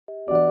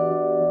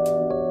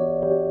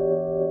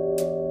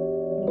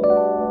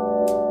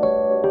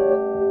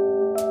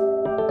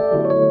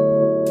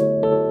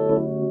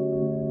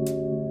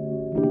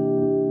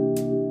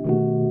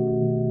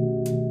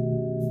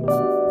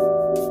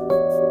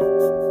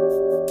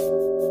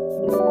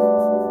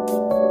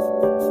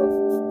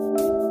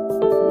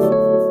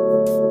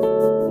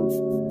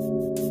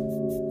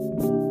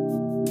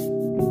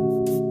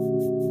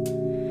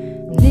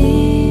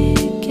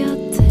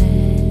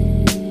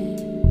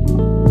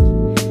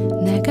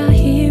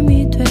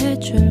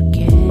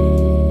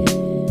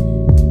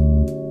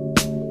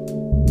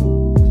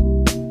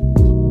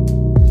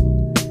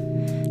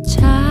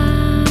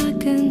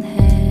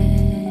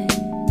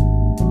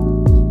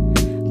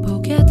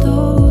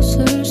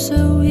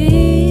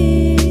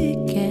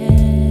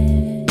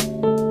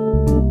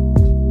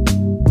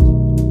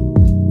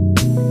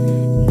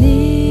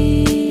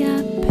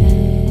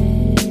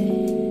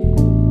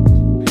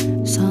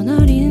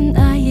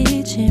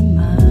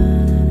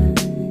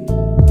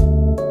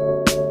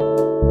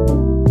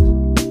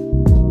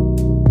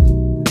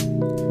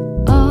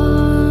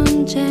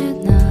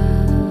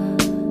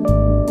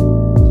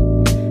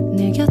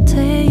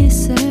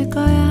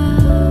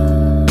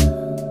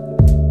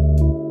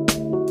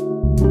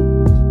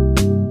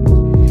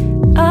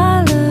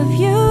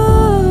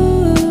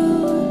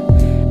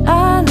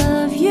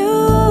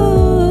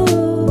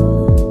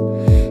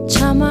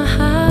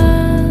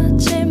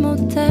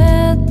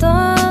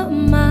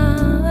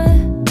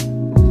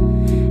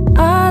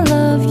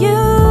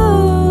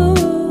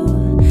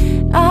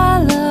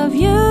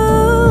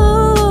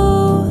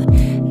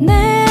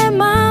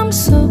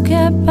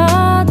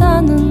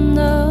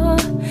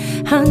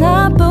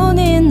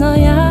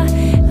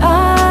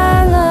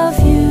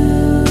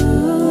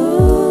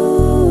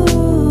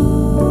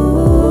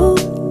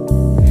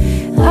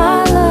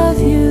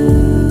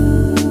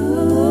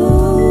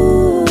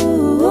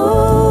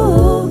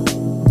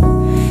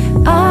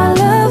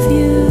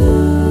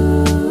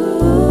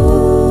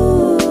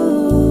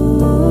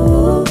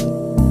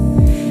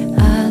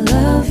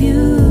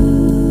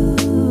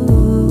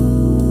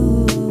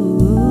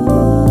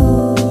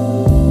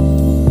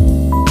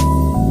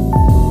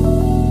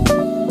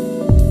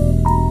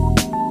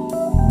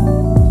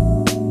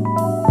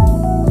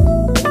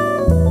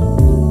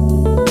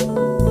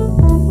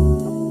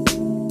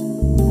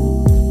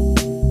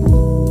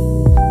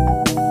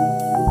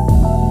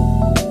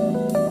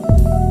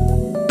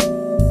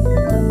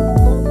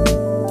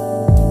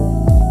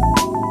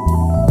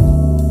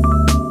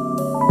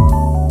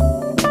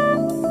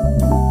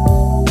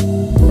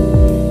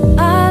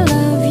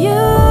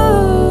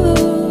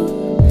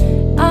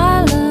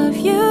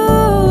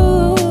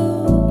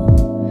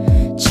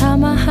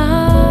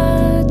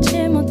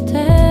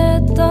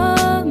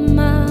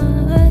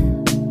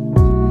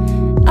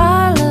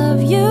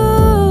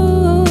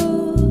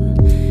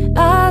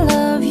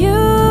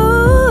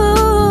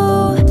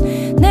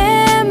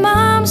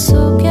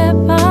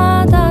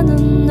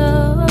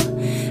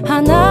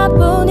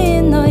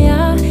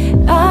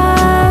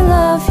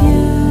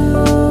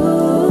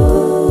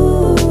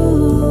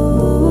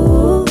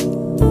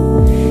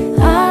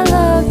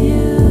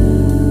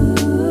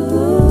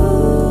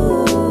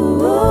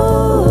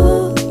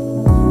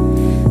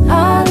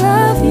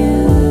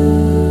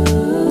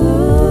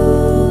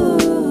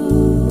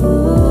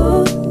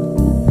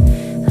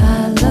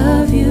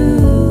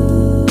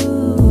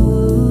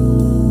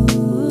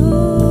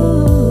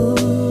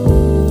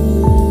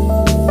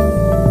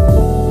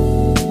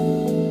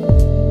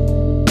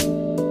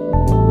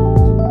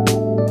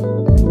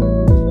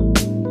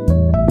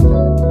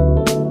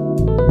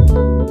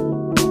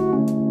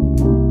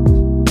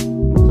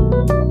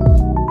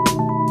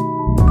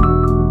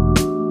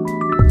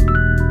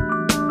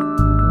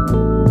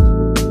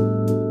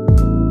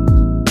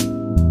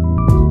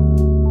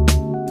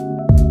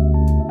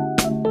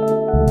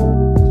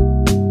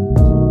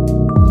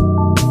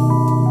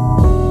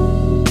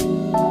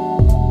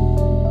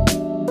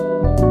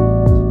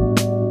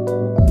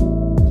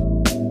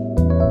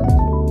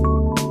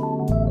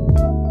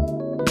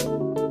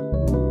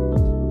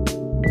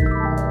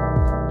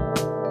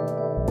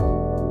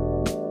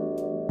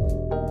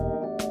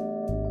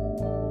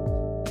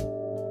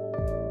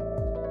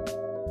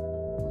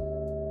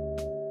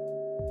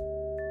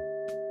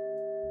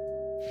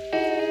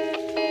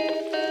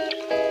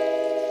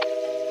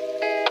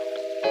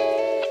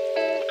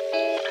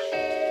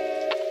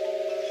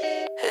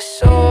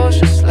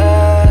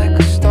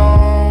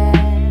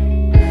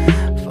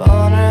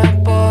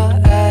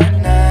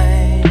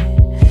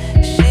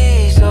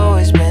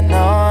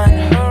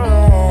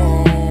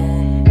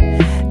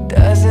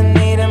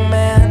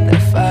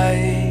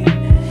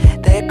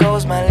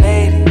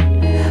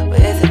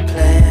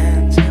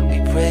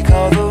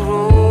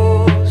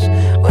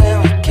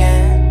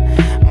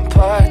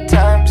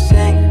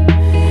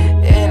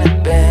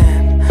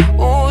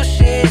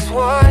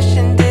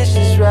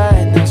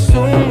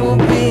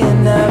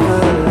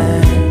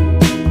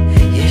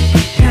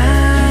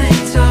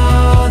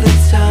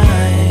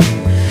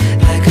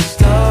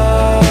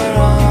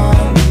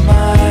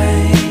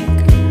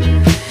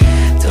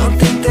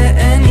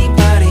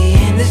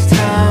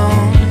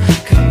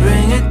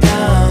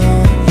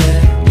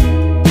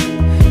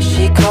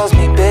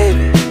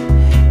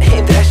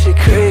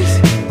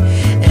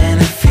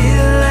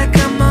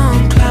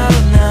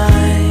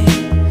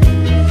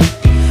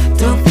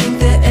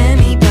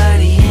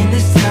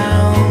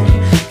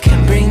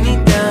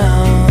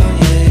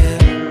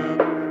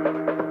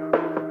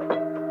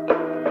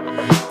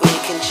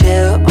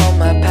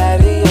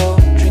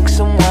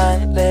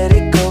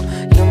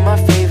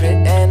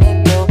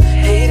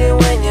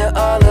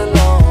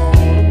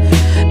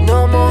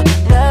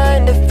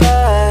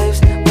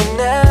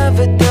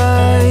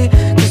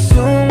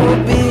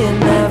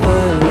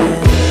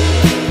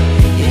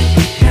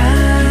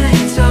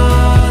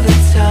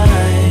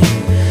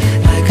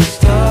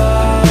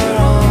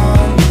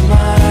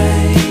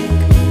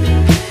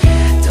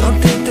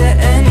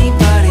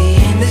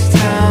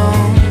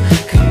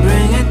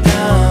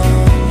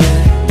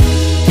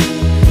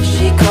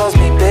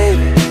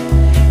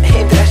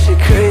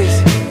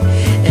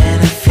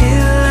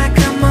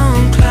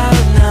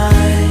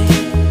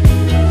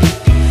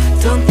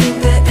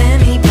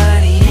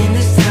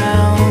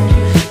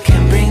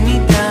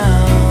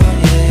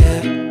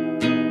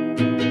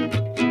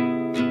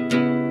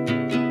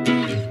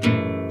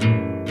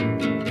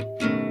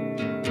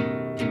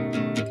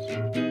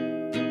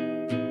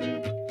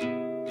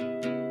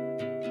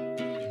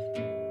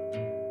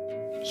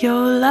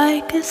You're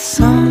like a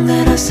song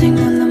that I sing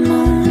in the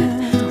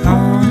morning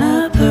on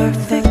a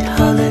perfect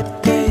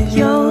holiday.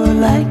 You're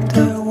like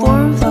the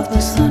warmth of the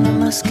sun on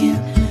my skin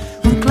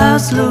when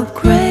clouds look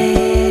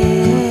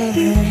gray.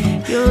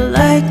 You're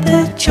like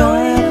the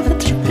joy of a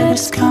trip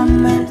that's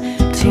coming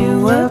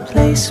to a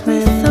place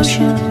with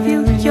ocean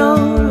view.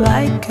 You're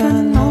like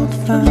an old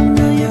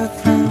familiar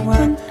friend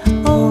when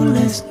all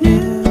is new.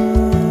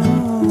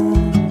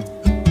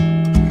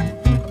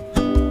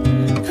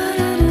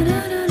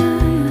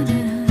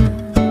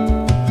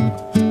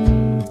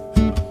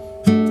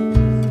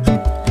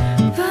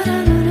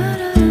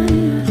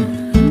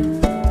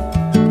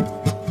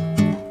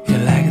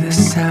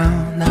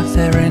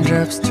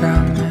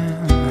 Strumming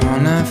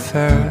on a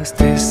first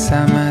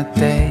summer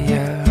day.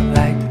 You're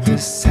like the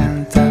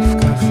scent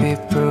of coffee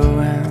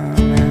brewing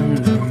in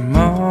the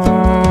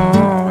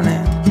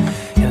morning.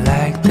 You're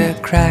like the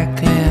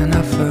crackling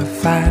of a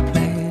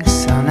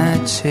fireplace on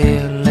a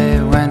chilly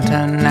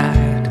winter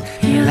night.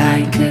 You're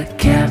like a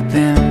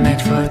cabin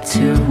made for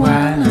two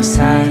while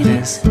inside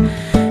is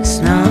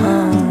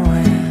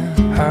snowing.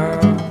 Oh,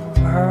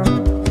 oh,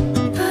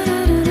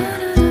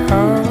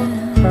 oh.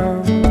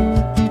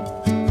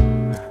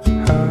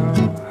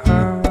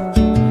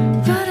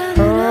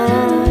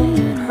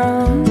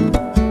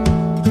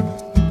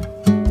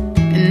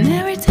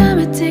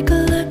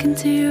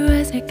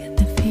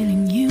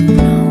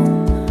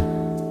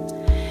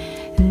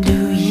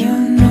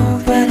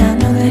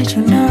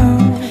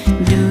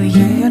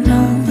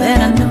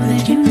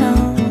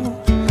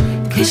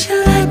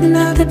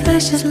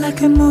 Just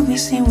like a movie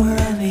scene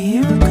wherever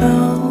you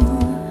go.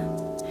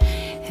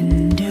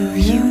 And do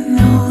you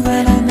know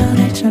that I know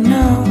that you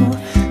know?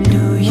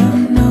 Do you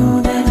know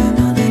that I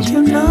know that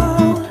you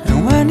know?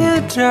 And when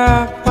you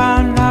drop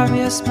one of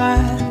your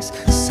smiles,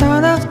 the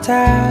sound of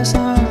tires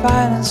and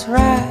violence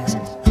rise.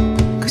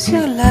 'Cause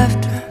your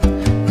laughter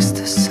is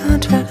the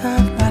soundtrack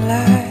of my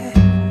life.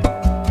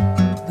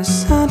 The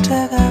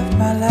soundtrack of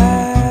my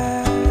life.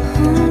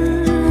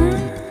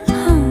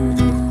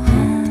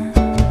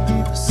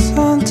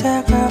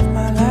 Soundtrack of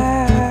my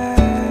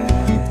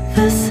life.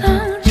 The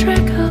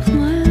soundtrack of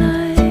my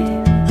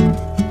life.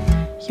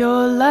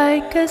 You're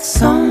like a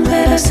song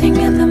that I sing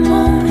in the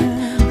morning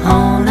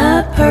on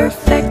a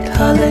perfect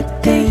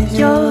holiday.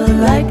 You're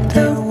like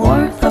the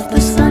warmth of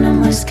the sun on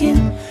my skin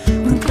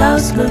when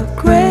clouds look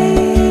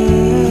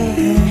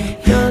gray.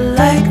 You're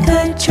like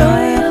the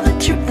joy of a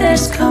trip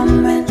that's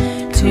coming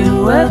to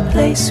a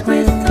place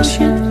with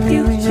ocean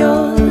view.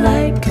 You're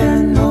like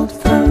an old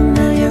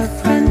familiar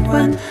friend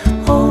when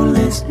all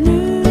is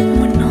new.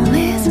 When all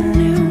is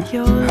new.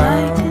 You're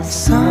like a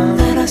song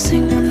that I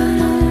sing in the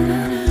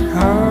morning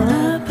on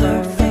a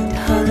perfect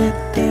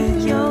holiday.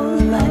 You're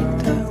like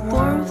the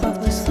warmth of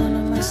the sun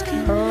on my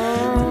skin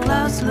when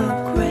clouds look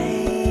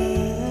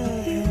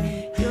gray.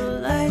 You're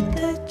like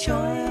the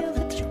joy of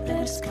a trip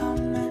that's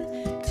coming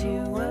to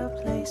a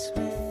place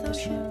with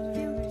ocean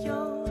view.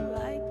 You're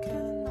like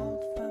an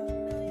old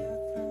familiar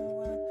friend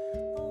when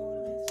all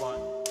is new.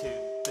 1, 2,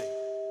 3.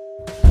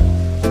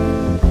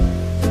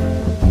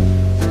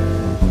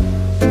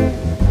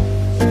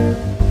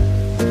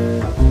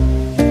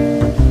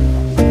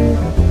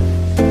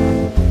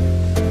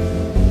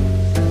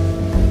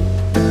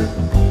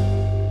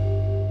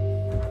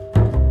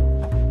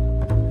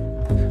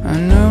 I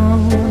know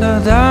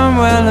that I'm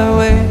well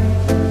away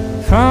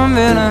from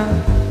being a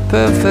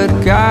perfect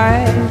guy.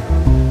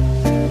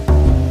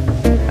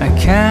 I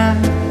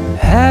can't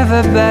have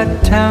a bad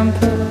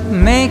temper,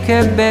 make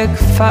a big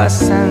fuss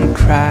and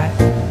cry.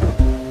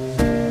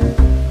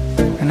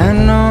 And I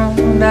know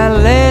that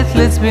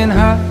lately it's been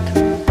hard.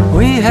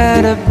 We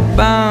had a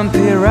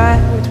bumpy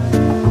ride.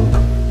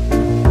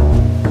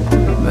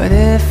 But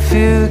if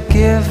you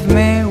give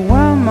me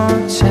one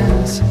more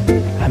chance,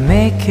 I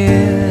make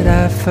it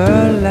up for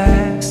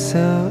life.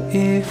 So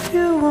if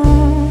you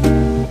want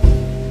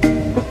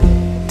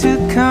to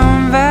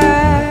come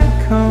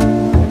back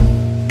home,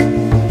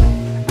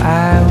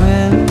 I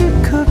will be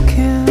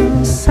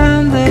cooking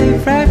Sunday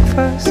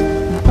breakfast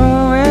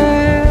all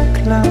week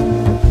long.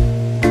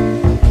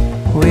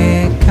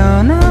 We're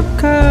gonna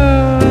go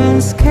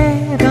and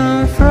skate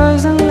on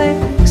frozen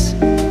lakes,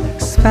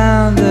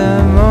 spend the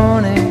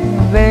morning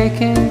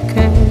baking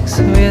cakes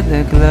with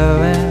the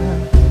glowing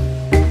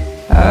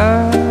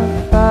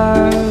of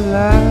our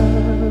love.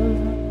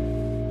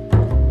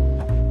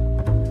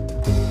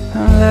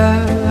 And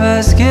love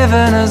has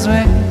given us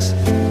wings,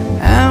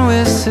 and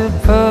we're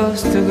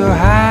supposed to go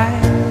high.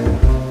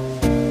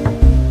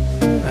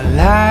 But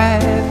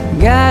life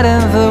got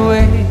in the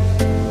way,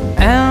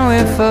 and we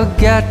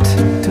forgot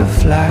to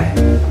fly.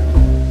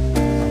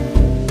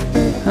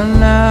 And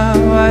now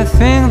I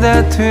think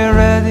that we're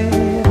ready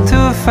to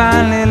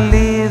finally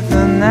leave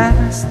the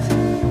nest.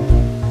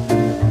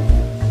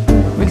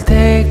 We'll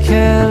take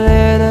a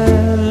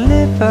little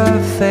leap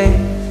of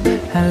faith,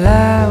 and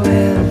I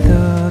will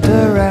do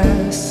the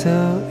rest. So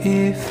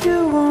if you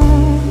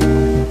want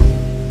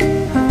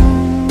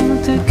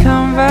to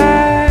come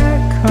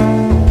back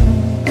home,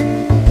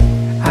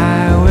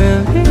 I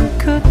will be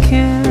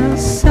cooking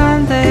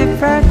Sunday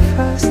breakfast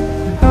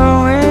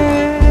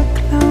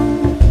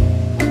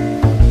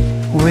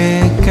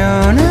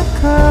gonna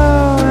go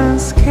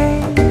and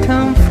skate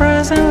on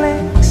frozen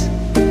lakes,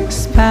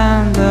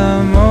 spend the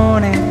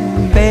morning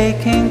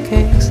baking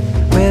cakes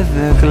with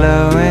the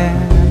glowing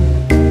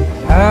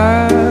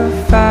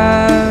of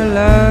our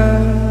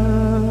love.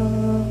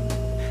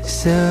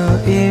 So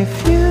if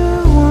you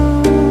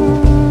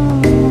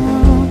want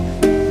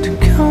to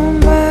come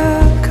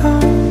back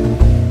home,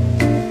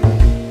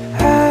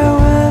 I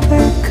will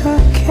be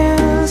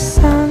cooking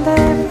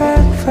Sunday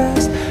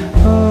breakfast.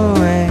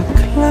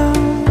 Awake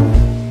long,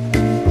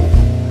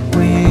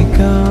 we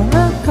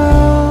gonna go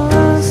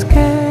and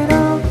skate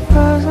on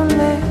frozen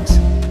lakes,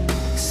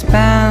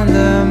 spend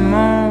the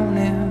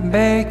morning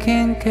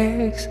baking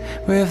cakes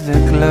with the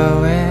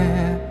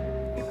glowing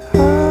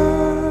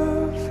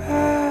of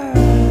our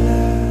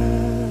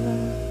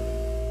love.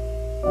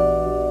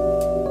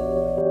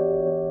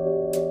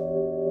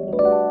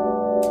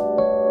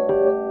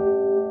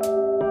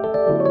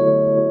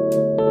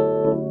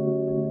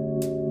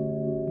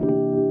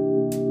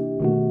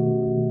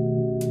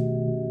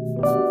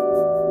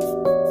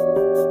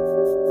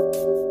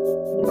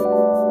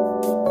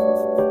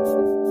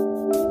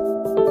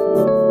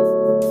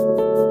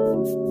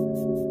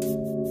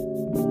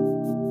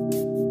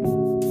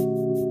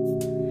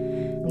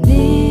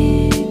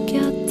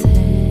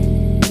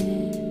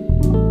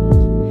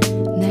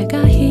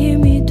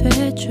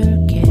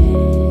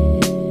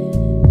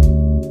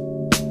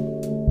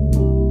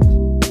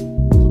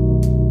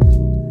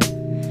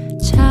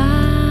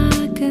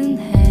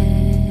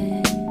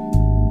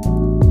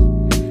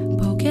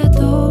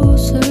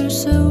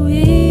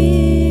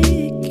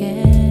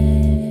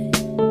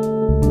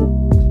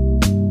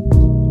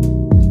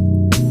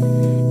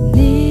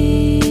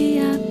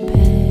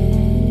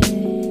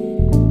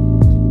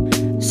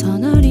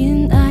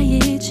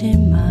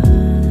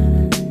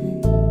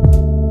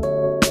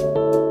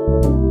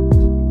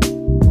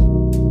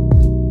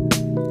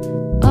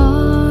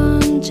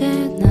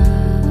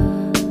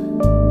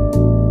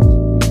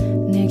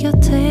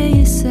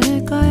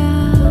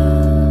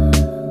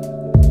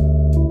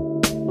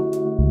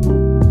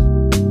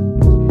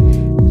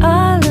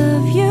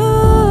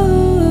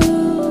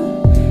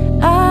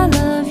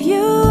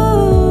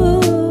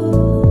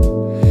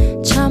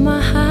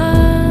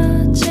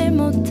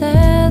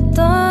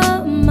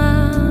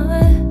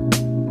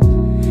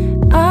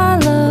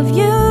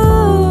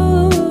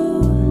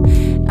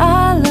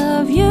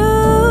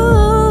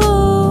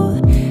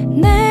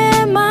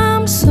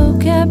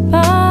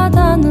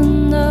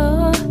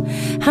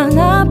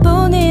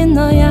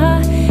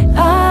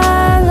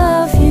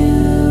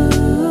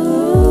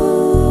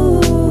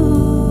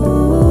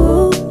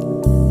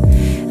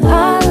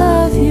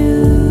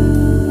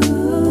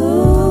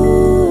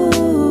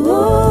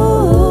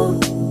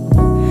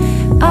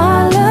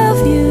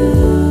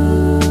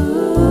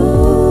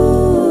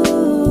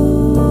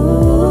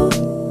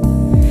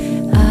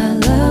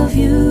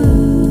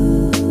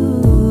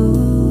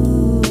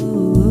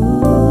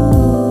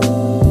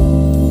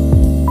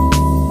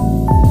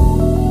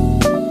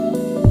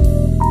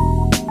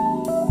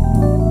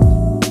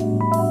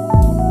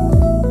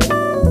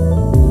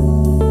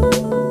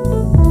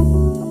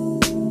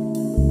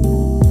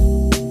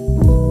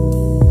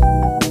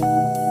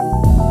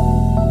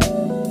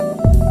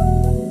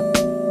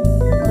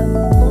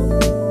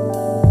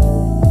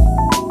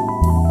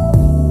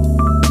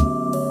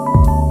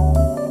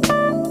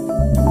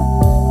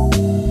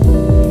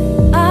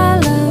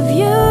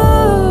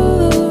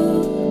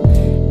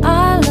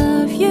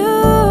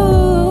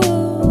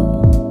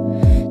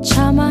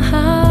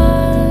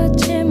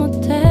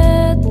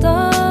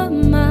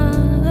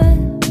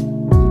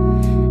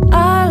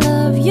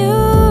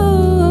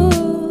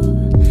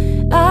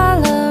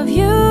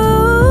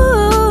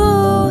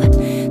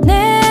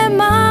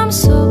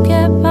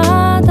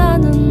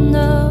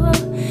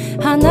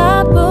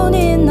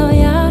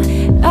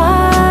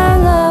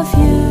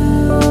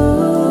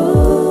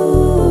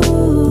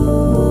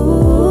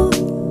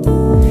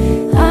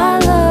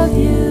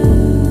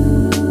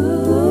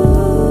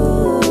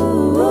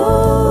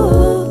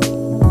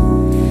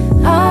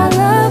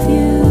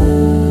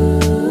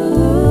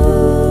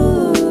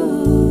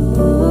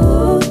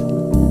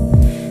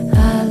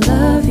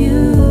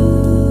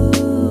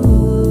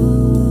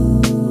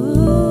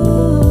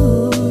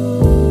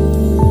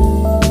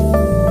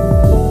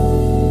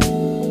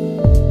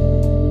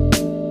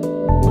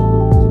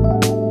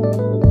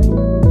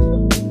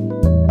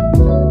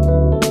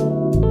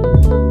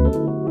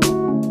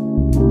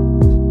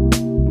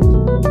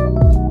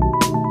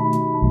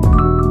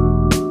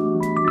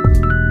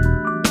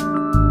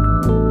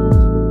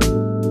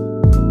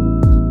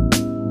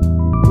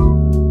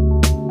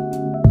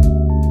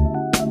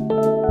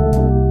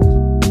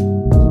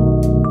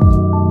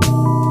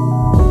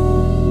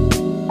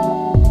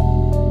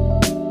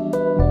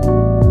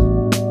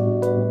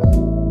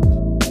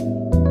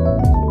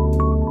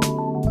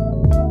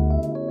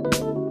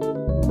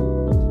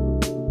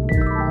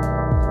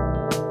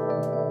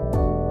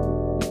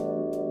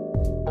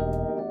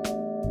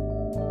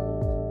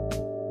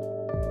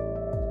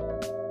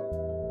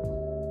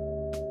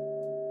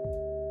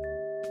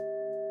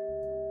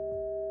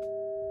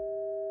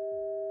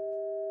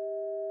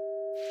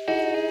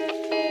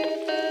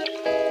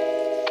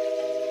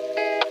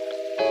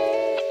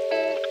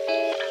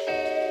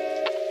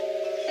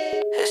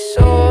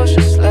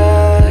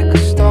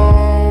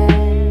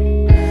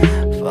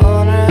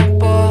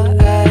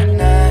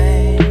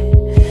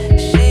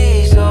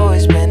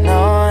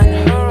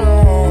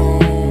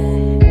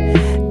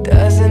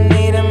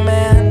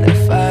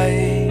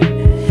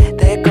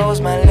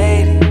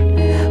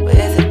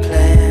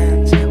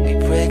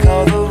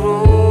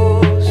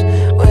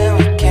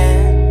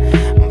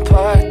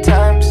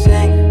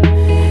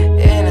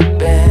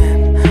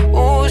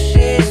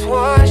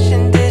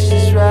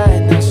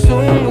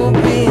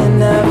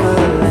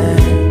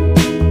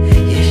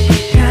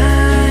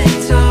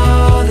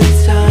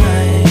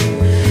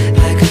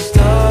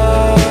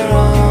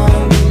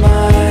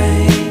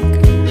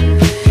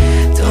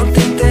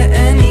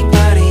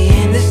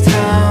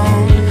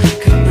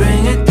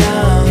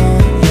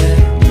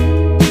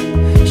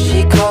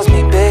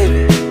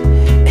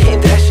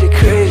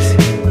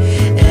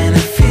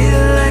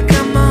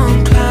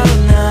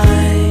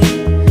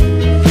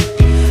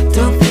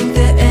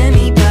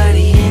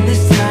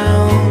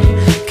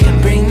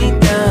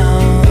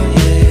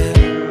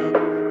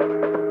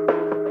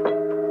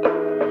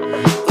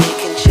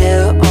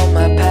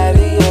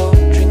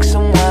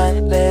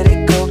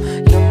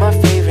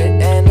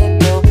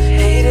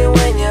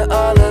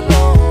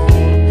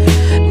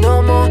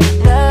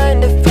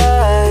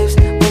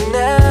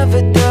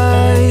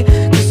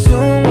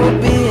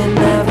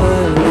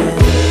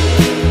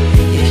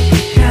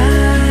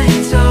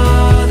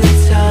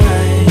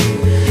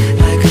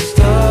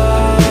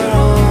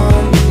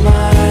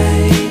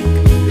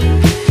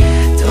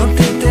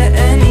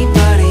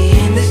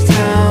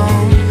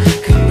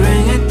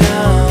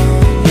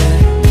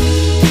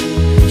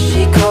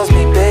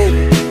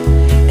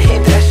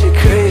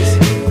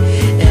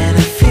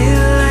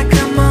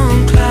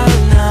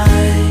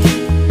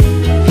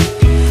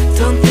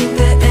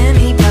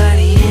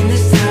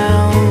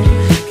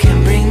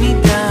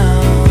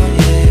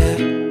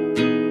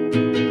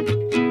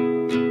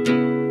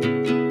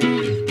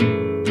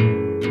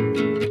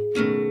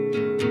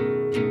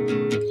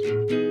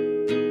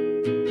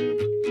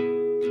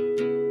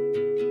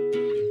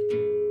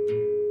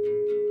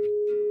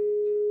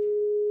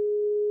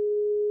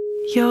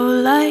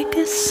 You're like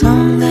a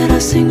song that I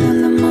sing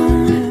in the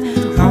morning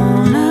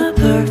on a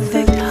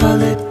perfect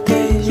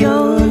holiday.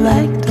 You're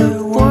like the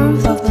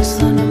warmth of the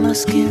sun on my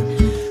skin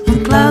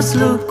when clouds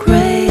look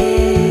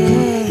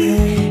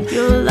gray.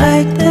 You're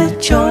like the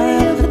joy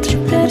of a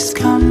trip that's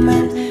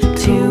coming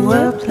to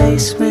a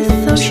place with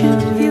ocean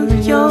view.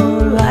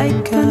 You're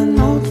like an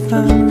old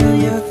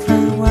familiar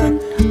friend when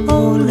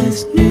all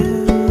is new.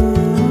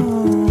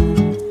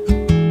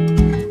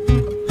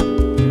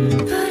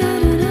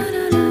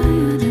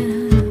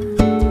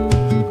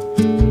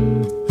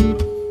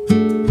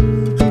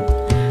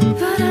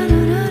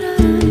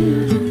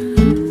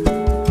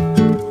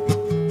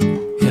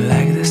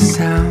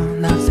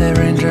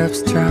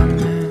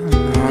 Strumming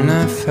on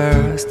a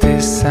first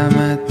this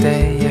summer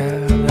day.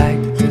 You're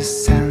like the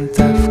scent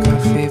of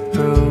coffee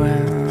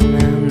brewing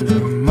in the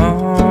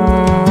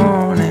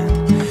morning.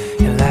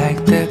 You're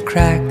like the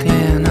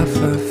crackling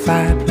of a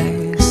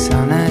fireplace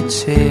on a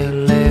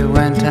chilly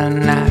winter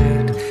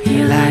night.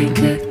 You're like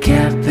a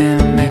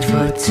cabin made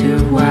for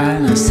two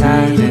while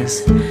inside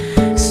is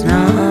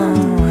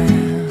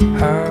snowing.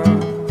 Oh,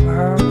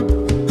 oh,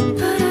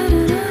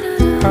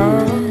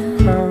 oh.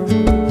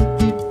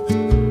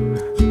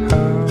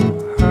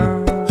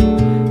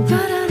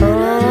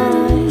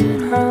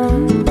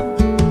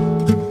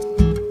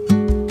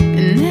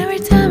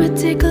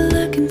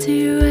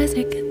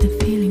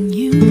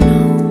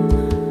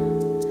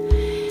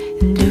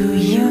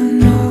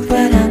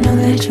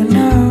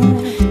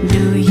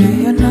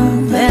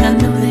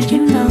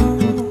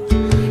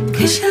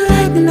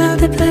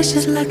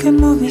 Just like a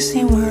movie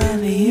scene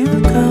wherever you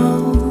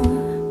go.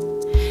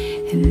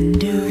 And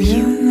do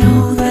you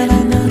know that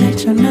I know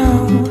that you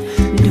know?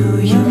 Do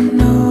you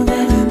know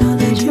that I know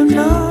that you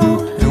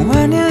know? And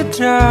when you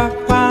drop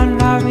one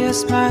of your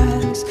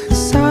smiles, the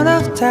sound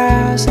of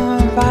tears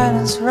and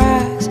violence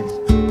rise.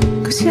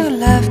 Cause your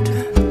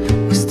laughter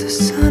is the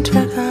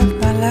soundtrack of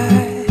my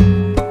life.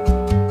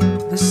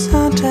 The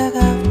soundtrack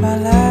of my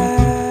life.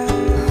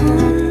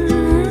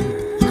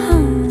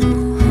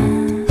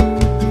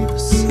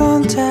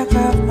 Soundtrack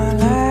of my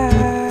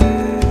life.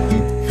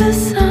 The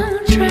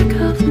soundtrack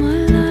of my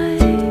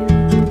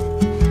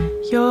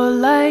life. You're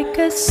like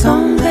a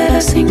song that I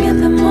sing in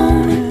the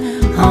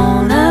morning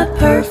on a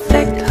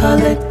perfect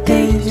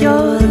holiday.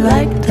 You're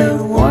like the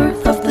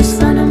warmth of the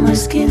sun on my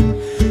skin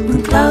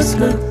when clouds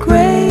look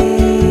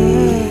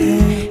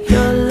gray.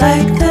 You're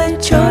like the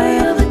joy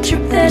of a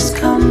trip that's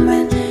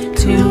coming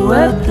to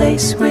a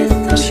place with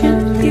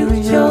ocean view.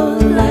 You're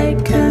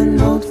like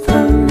an old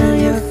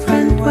familiar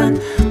friend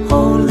when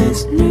all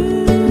is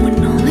new.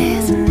 When all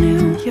is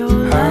new.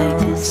 You're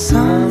like a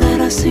song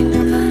that I sing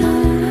in the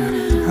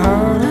morning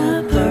on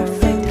a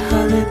perfect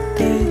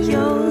holiday.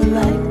 You're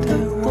like the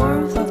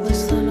warmth of the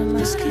sun on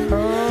my skin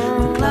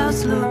when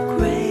clouds look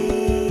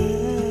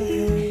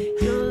gray.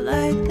 You're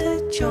like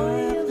the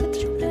joy of a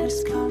trip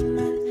that's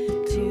coming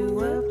to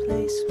a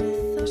place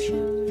with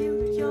ocean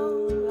view.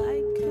 You're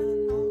like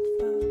an old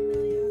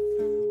familiar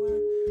friend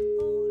when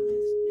all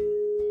is new.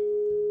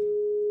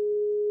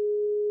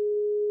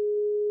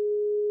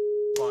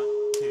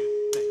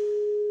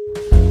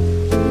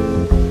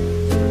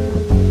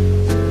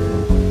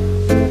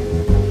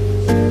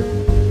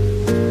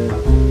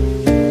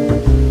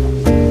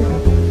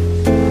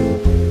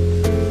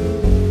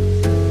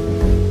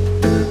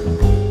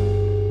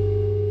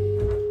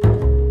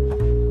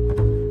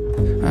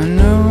 I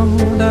know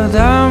that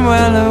I'm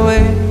well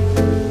away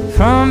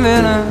from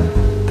being a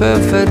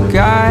perfect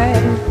guy.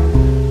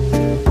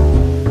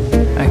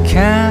 I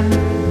can't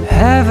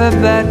have a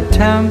bad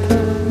temper,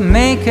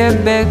 make a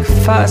big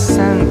fuss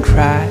and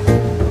cry.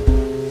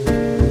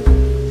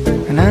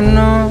 And I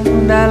know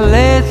that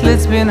lately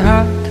it's been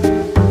hard.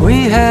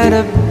 We had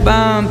a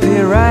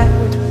bumpy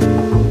ride.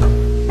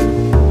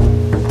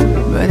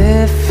 But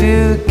if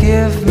you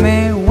give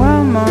me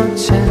one more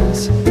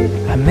chance,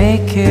 I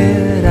make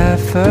it up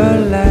for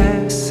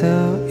life.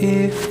 So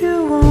if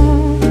you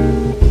want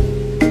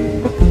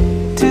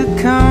to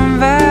come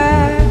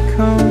back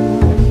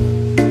home,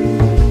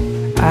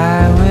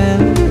 I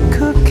will be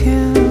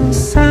cooking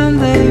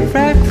Sunday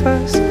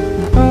breakfast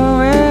for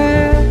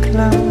we're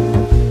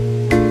alone.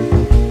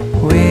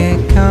 We're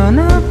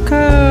gonna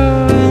go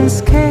and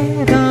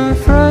skate on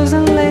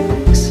frozen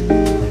lakes,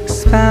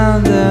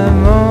 spend the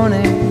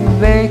morning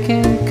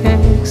baking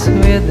cakes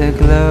with the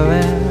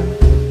glowing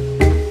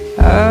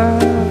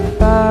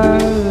of our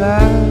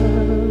love.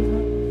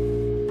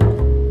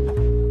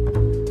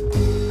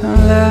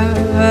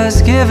 Love has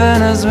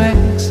given us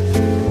wings,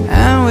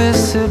 and we're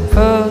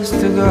supposed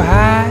to go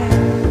high.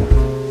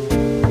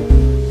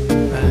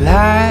 But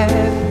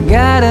life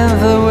got in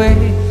the way,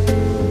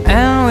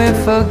 and we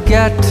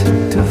forgot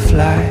to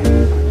fly.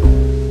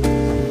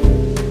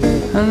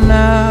 And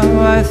now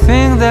I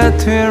think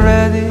that we're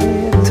ready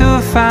to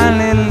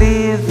finally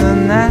leave the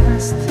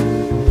nest.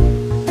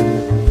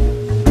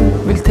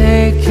 We'll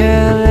take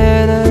a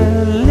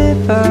little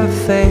leap of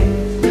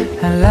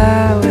faith, and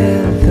I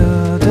will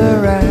do the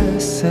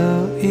rest. So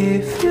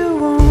if you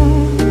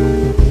want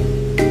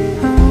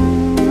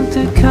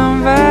to come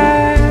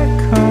back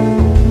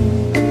home,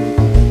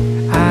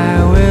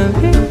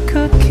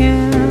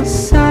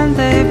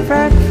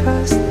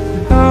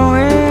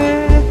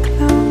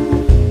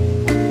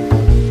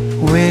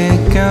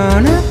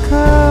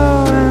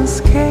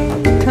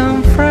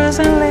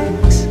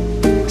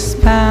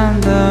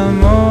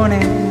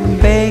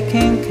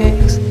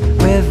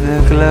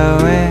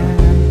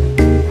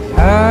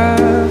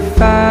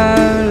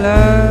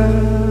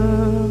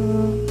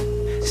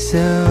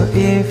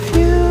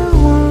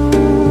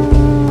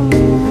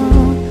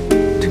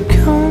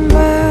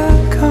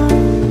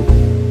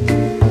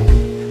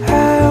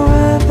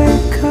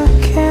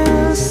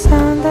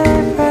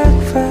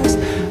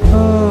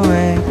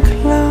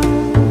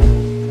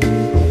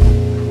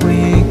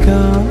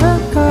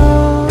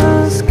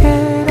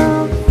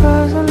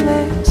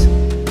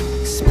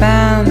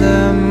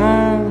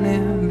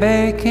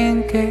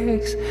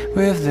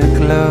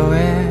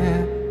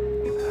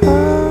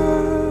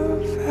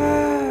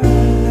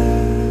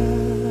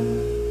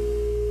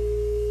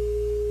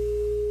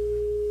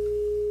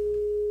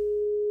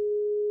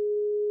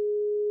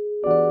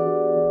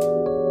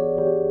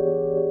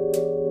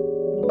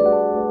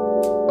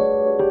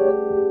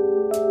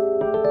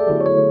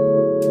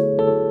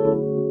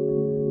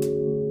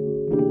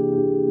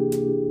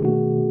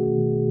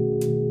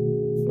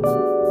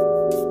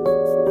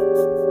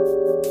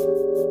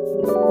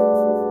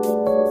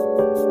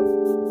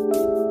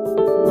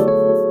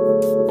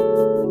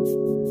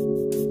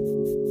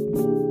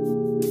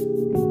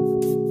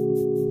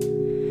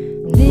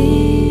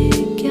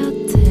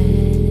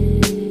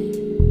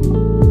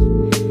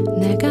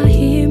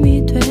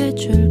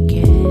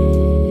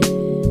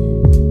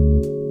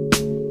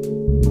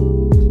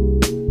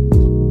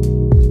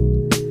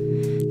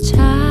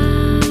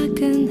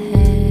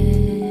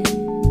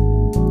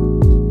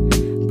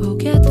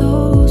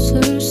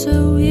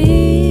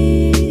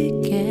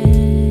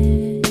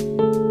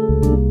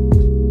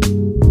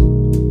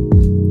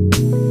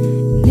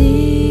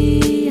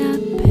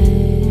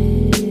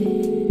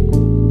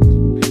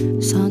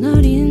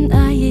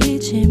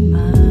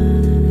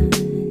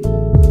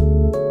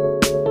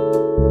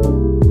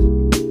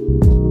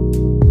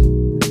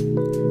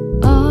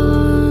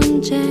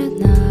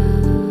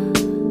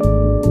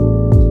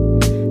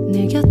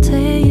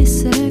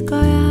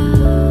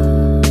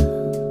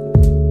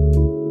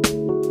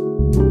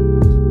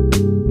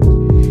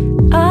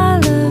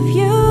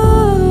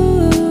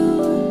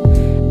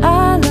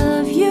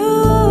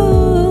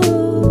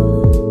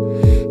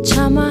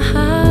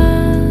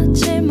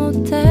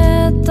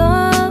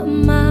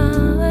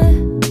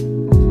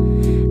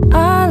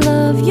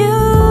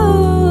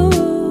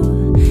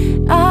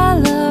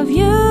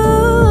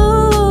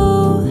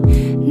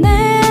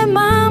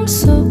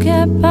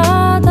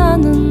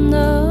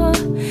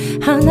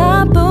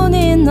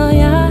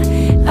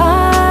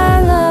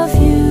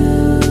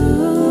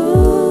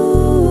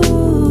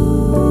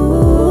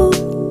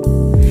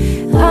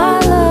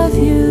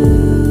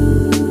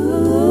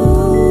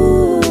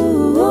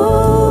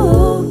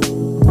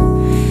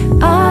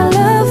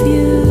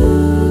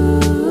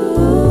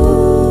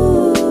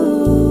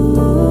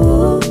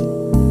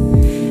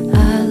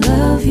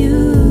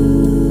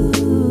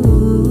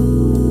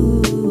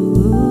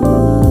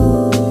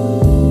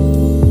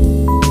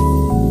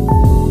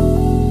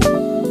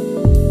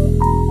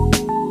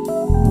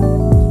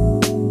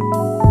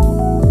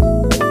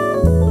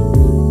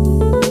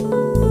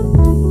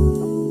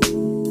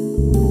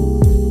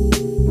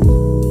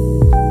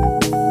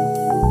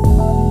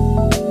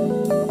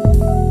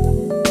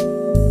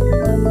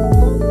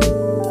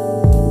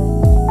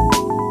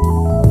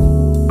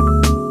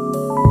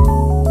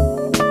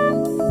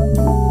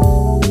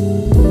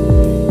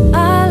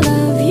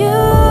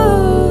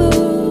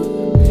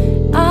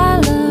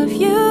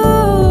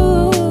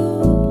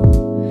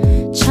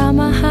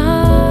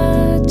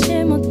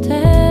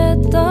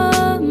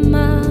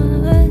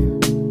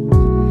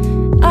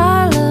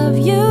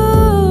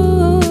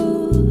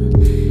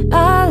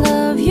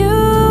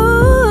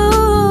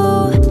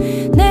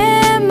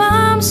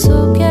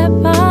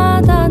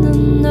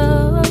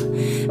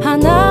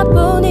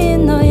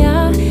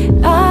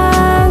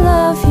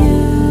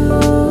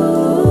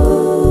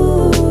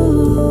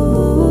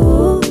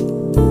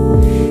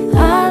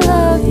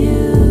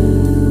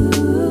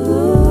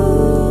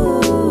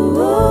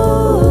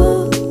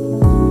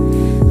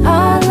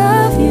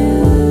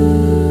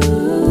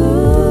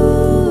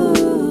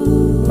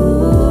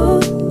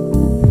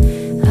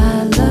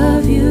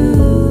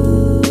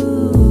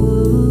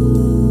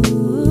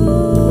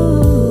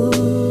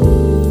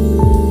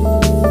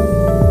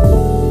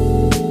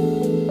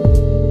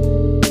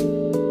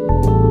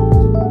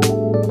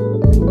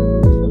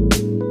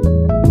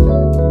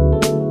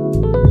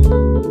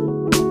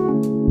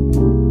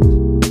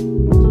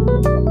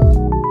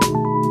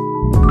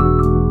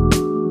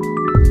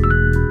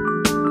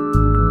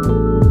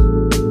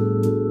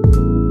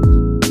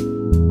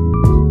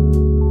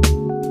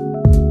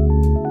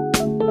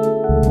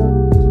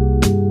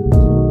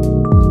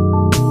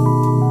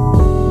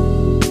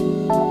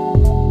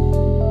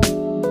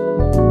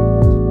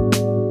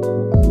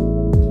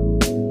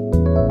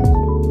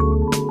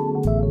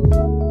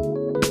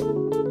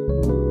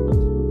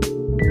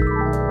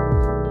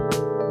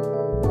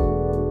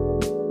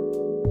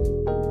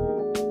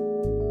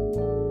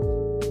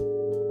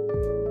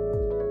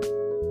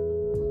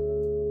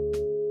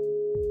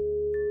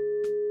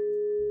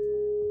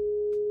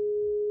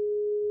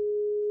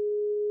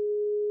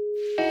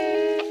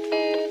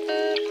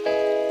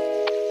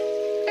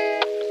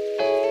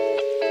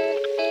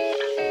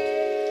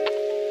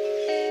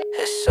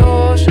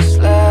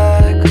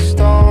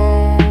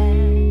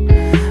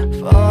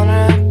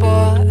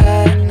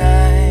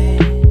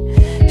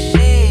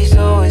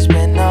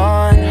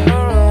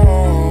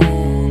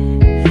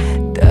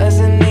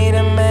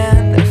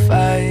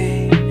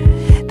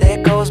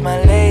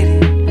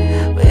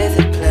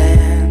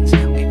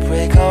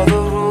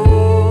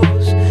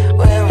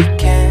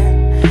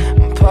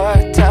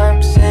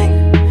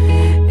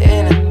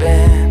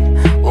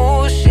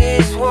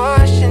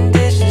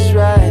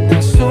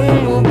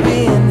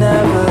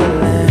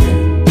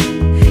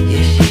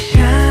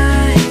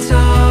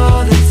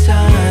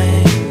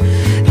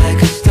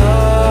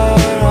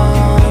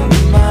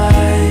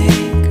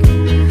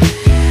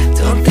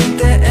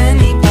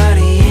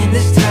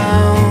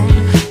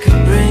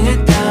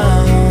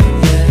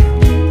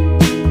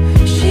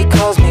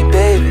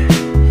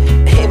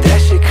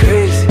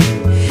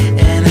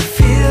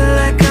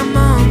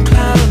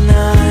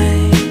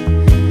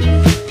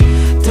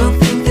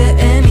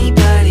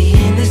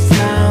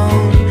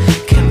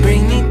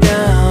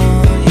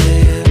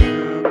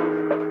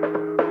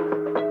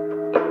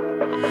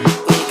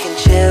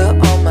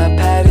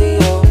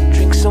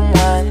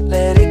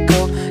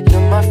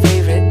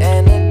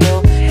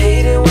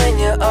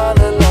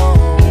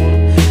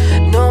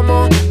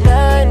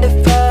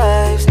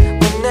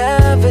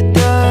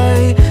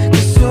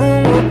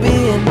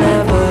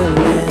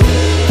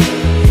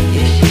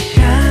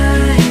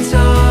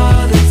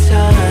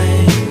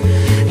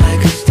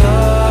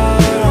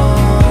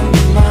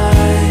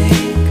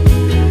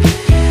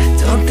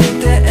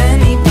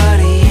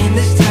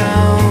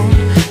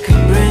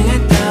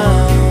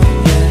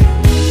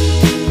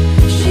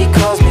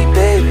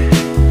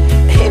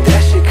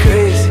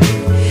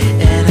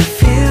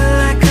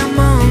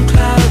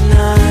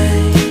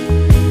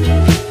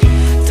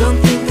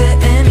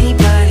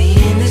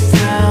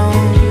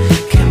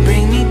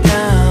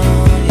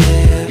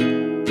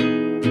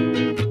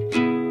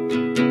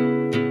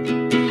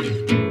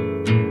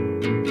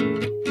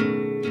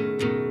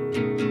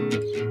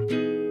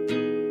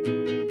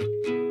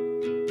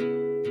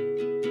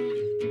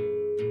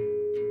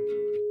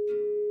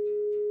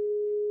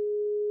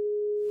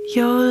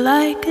 You're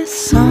like a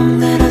song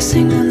that I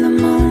sing in the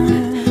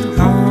morning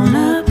on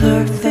a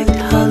perfect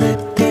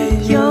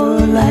holiday. You're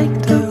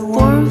like the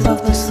warmth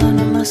of the sun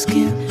on my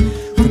skin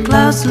when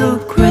clouds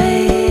look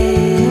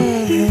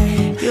gray.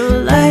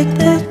 You're like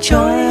the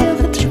joy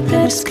of a trip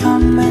that's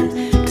coming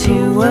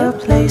to a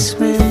place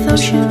with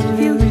ocean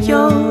view.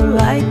 You're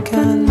like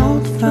an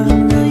old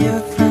familiar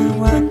friend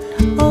when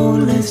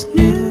all is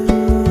new.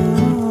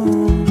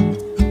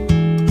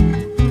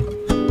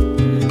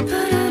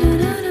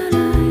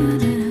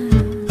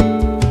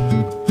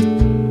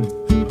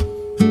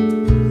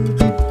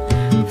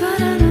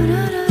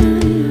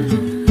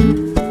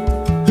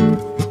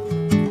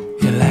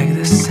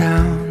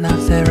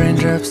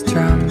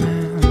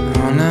 Strumming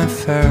on a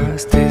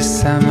first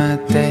this summer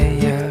day.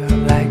 You're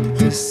like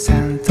the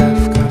scent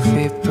of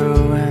coffee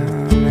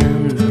brewing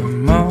in the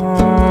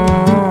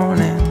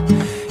morning.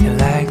 You're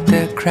like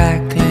the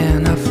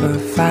crackling of a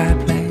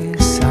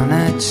fireplace on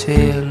a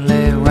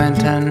chilly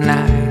winter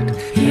night.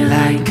 You're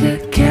like a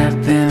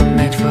cabin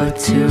made for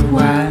two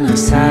while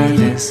inside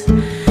is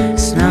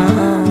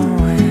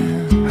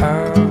snowing.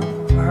 Oh,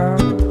 oh,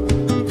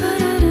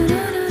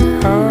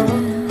 oh.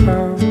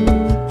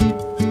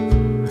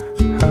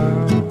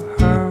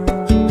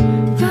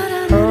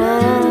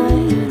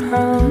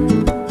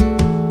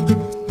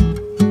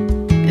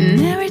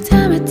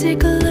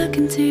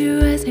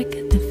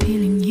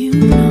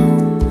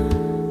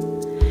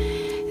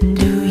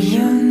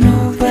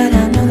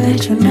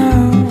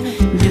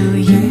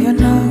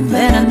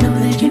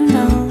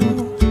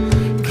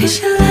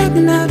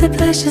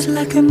 Just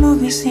like a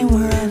movie scene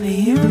wherever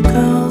you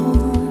go.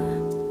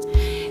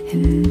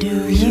 And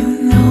do you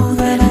know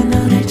that I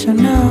know that you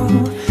know?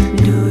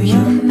 Do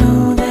you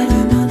know that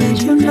I know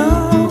that you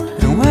know?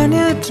 And when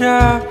you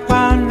drop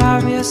one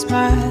of your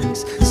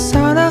smiles, the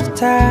sound of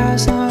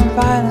tires and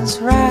violence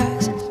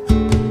rise.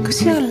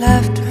 Cause your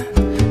laughter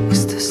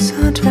is the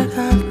soundtrack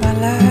of my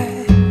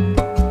life.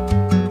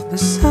 The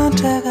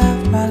soundtrack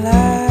of my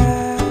life.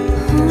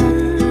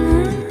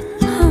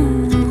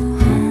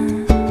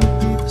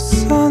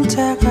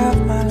 Soundtrack of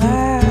my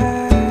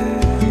life.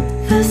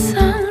 The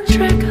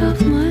soundtrack of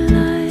my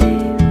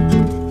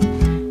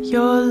life.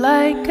 You're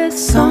like a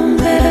song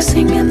that I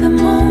sing in the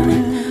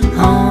morning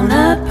on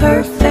a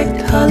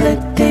perfect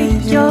holiday.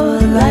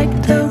 You're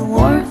like the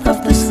warmth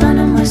of the sun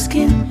on my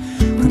skin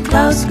when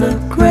clouds look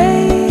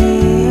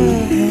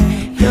gray.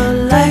 You're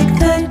like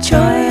the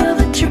joy of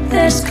a trip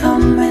that's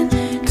coming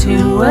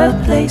to a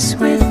place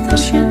with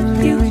ocean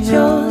view.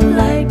 You're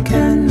like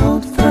an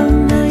old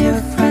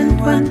familiar friend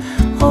when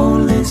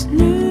all is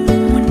new.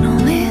 When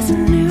all is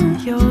new.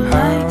 You're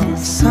like a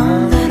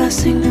song that I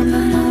sing in the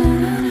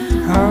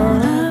morning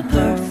on a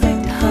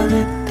perfect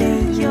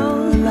holiday.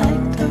 You're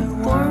like the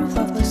warmth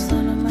of the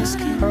sun on my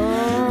skin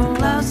when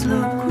clouds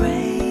look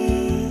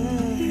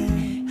gray.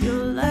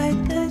 You're like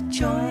the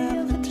joy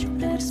of a trip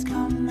that's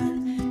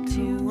coming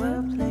to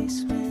a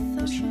place with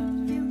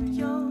ocean view.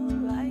 You're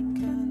like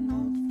an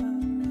old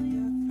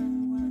familiar friend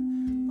when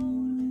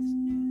all is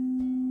new.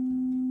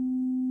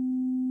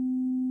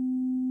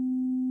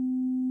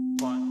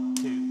 1,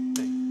 2,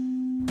 3.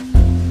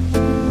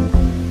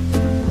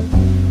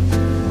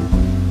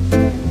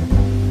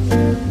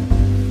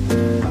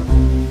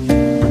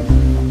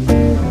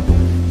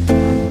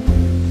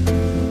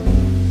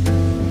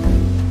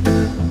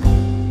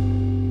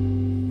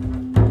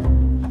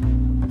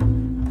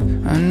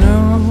 I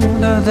know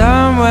that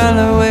I'm well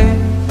away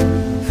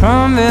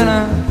from being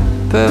a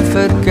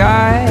perfect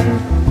guy.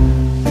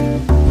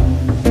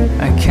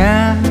 I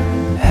can't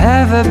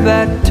have a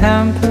bad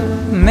temper,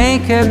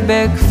 make a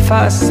big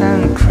fuss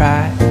and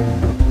cry.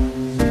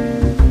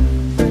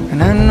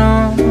 And I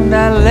know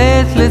that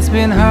lately it's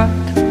been hard.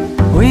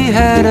 We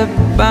had a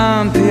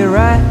bumpy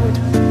ride.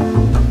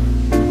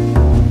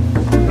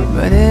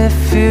 But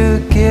if you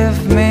give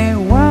me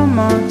one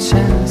more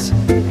chance,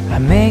 I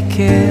make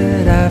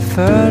it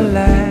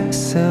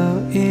effortless.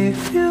 So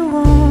if you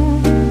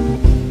want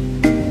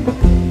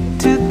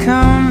to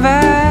come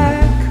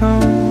back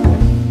home,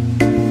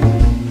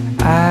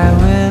 I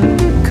will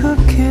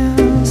cook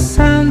you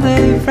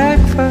Sunday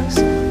breakfast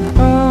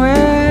all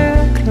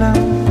week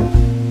long.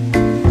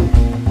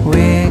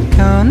 We're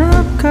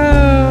gonna go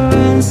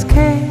and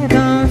skate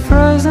on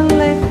frozen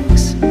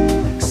lakes,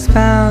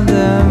 spend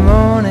the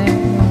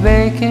morning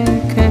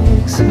baking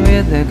cakes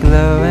with the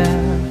glowing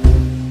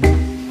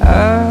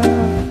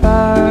of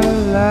our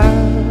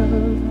love.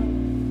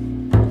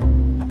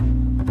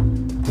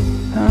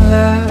 And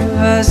love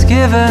has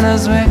given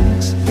us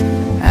wings,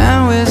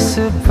 and we're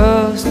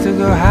supposed to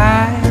go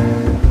high.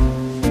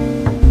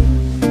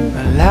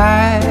 But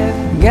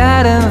life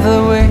got in the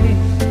way,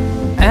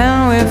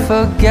 and we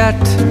forgot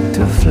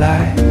to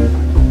fly.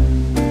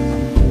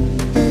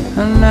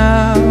 And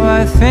now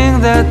I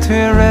think that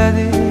we're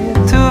ready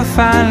to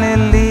finally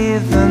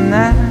leave the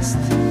nest.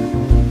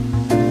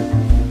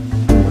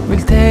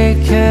 We'll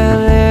take a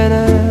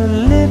little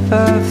leap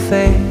of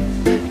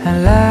faith,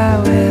 and I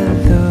will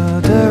do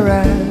the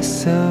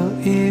rest. So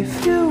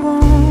if you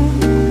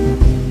want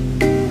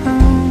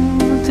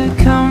to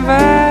come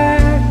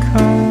back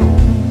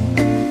home,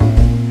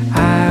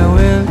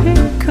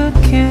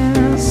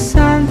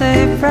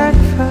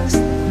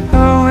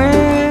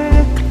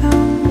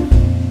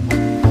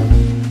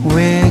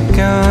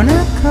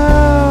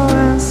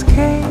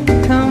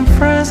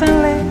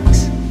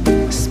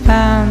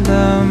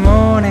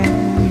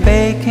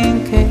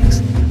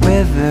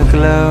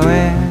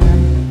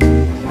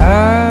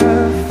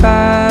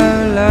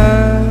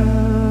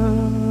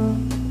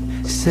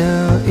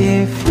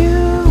 if you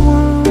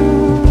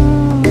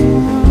want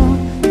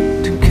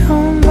to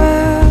come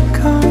back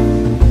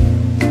home,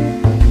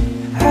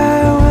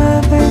 I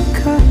will be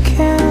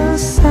cooking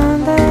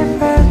Sunday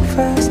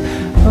breakfast.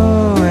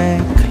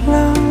 Awake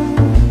long,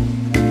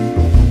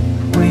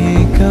 we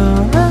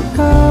gonna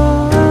go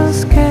and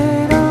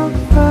skate on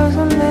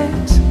frozen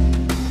lakes,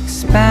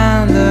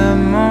 spend the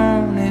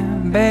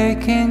morning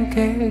baking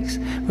cakes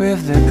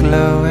with the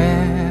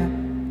glowing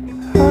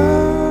of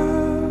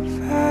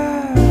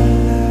our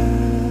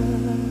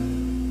love.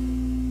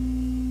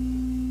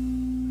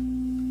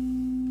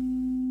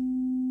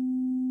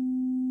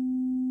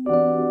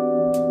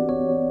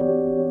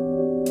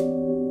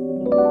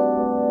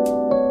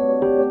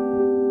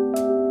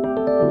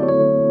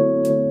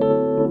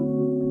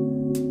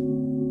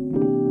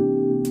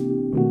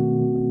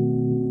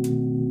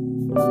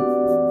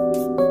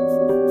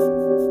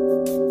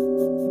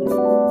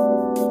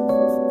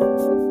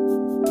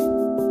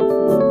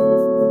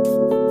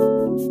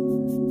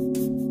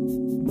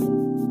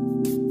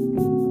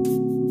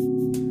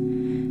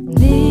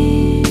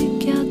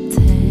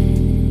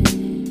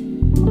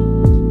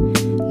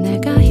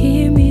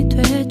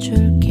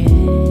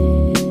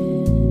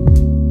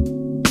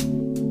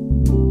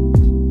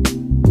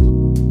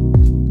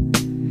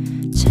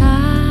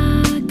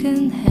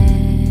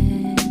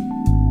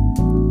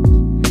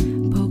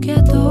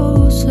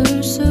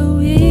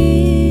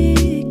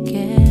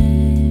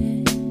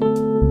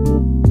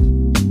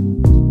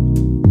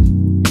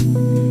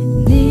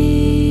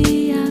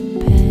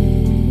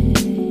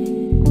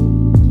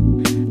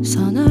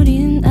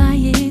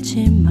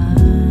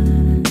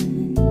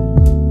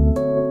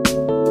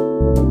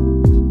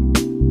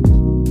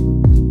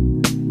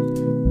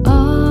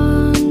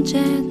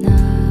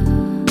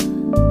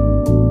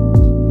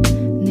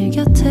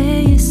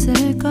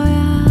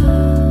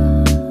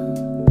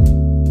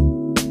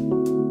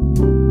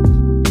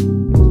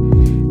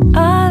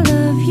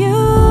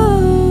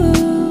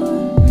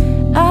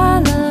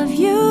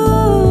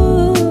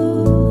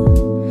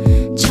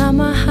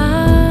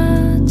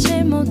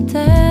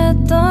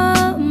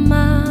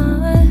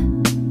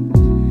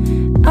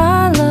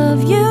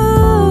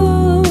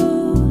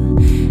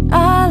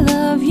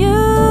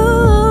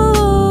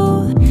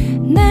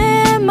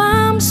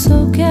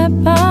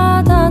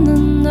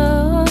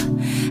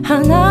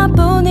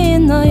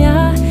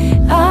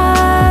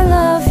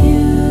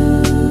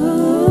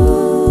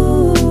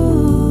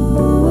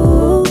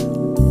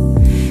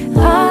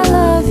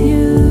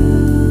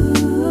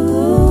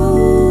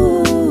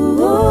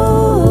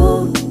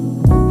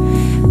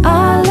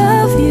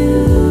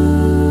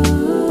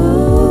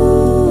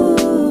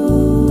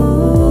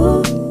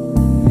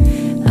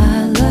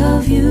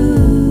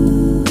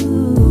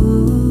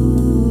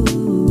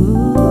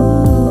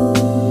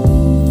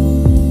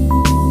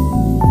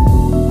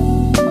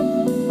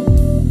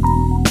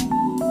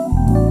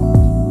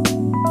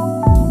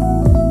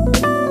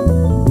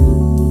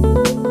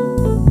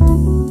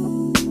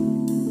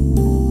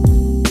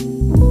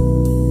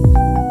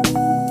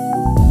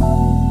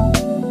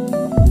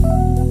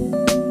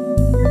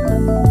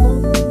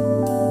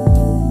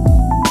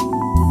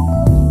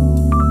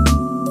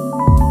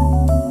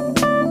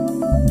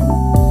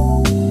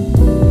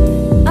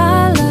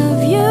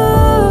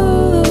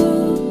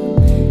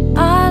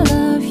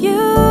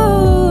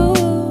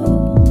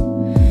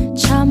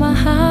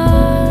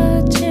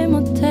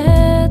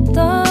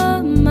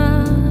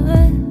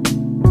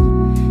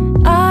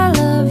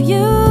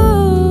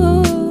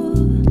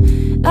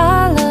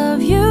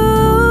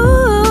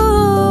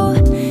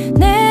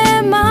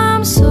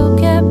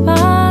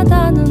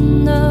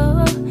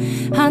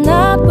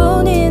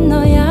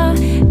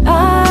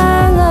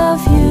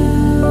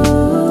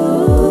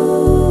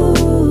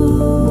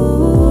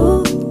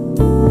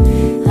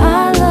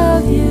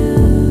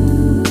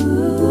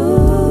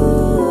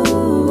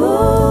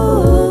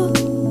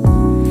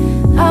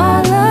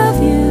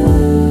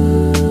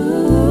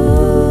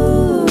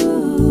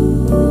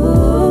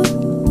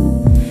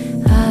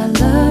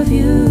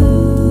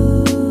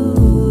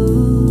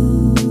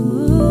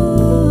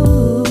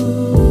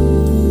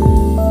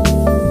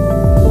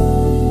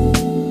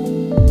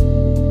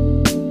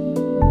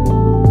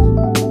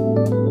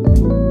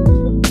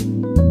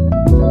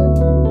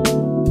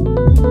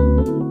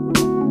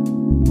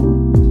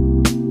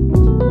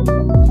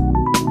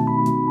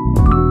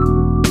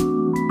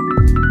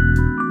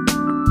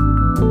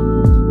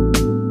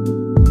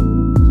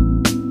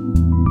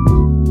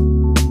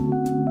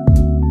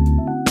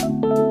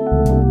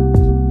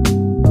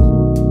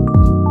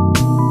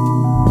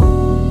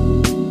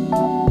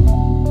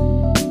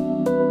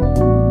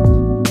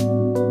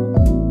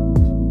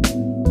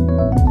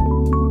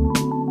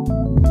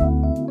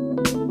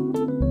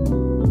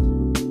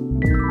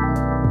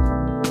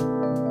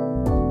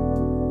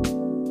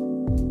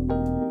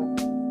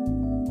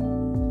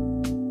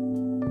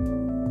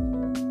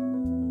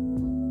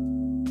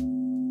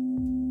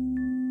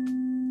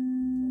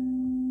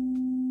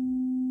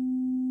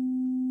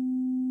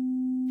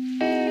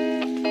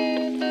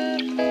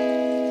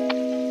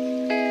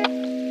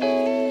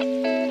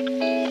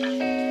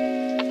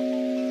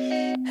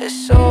 Her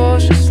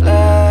soul's just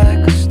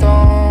like a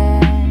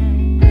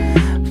stone,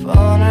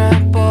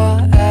 vulnerable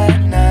at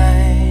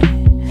night.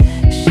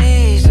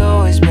 She's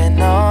always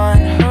been on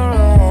her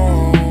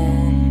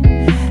own,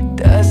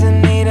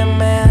 doesn't need a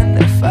man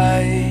to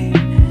fight.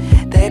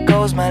 There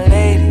goes my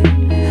lady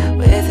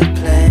with her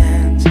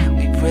plans.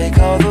 We break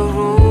all the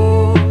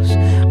rules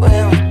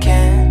when we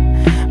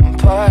can. I'm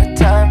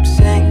part-time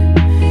singer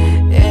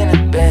in a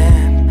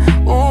band.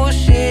 Ooh,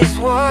 she's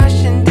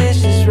washing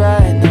dishes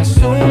right now.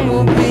 Soon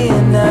we'll be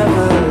in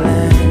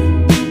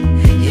Neverland.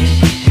 Yeah,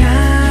 she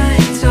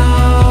shines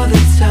all the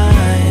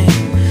time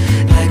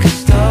like a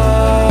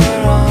star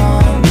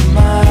on the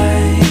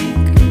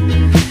mic.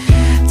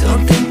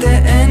 Don't think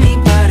that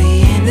anybody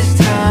in this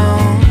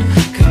town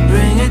could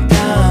bring her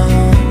down,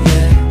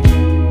 yeah.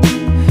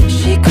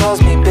 She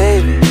calls me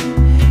baby,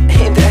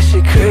 ain't that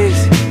shit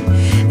crazy?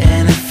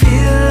 And I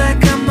feel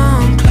like I'm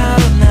on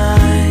cloud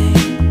nine.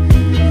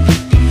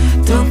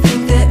 Don't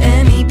think that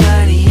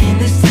anybody in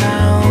this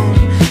town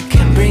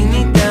can bring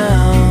me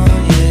down,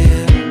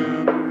 yeah.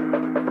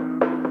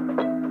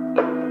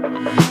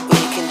 We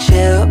can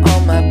chill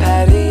on my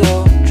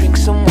patio, drink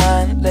some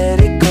wine, let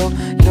it go.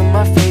 You're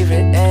my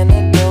favorite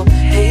antidote.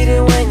 Hate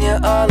it when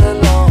you're all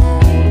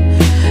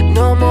alone.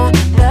 No more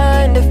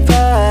 9 to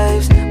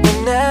 5s,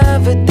 we'll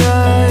never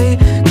die,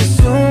 'cause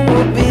soon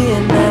we'll be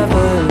in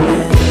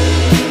Neverland.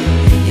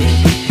 Yeah,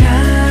 she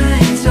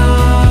shines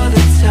all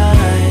the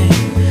time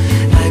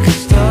like a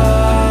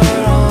star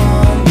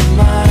on the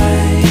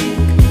mic.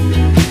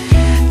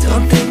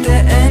 Don't think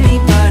that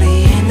anybody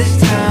in this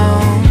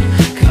town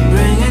can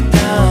bring her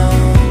down,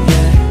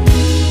 yeah.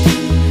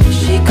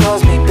 She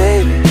calls me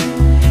baby,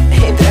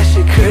 ain't that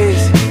shit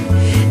crazy?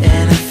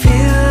 And I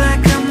feel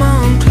like I'm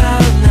on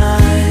cloud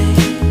nine.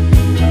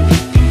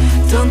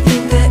 Don't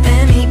think that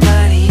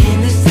anybody in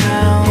this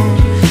town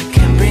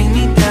can bring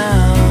me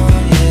down,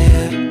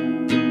 yeah.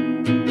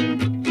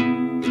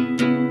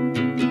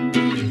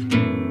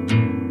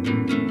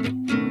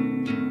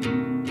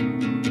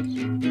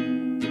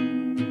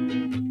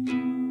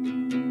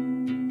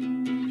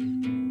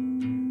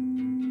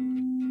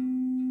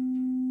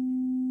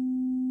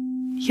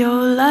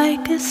 You're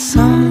like a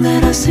song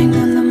that I sing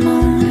in the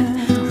morning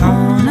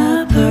on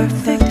a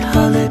perfect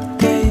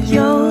holiday.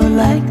 You're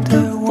like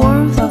the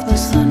warmth of the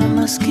sun on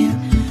my skin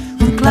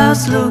when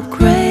clouds look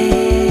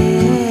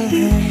gray.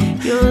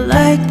 You're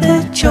like the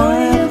joy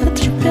of a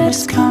trip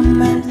that's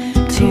coming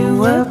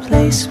to a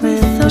place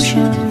with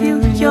ocean view.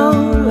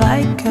 You're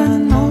like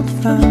an old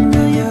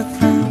familiar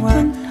friend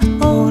when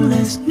all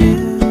is new.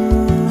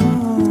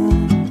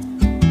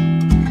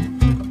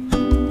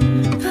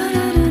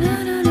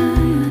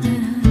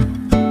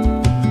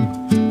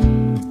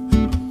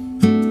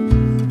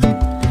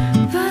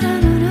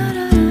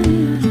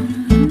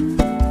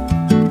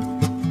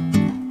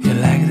 You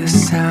like the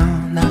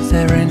sound of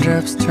the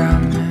raindrops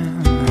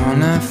drumming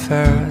on a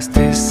first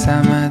this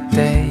summer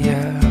day.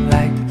 You're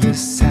like the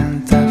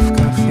scent of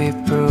coffee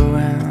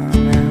brewing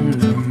in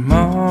the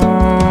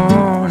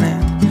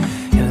morning.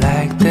 You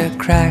like the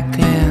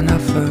crackling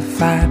of a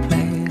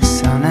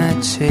fireplace on a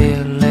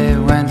chilly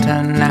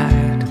winter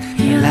night.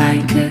 You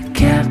like a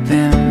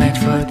cabin made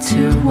for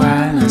two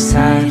while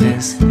inside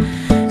is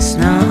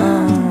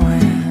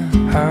snowing.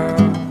 Oh,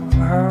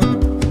 oh.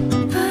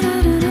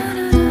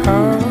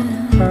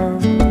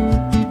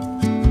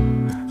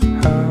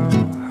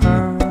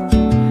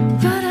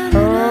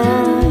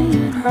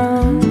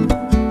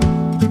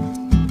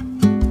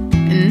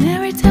 And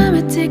every time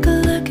I take a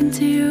look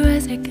into your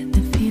eyes, I get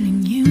the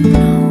feeling you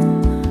know.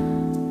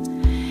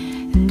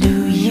 And do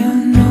you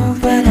know,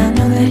 but I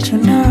know that you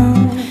know.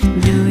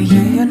 Do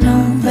you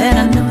know, but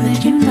I know that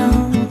you know.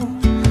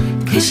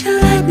 'Cause you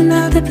lighten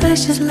up the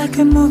place just like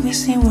a movie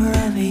scene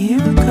wherever you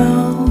go.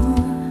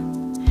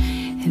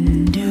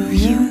 And do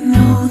you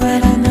know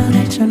that I know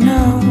that you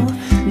know?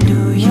 Do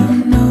you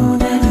know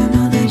that I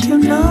know that you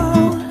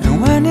know? And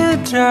when you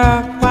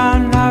drop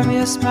one of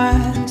your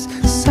smiles,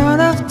 the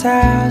sound of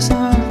tears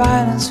and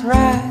violence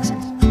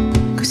rises.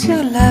 'Cause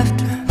your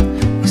laughter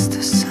is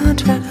the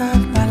soundtrack of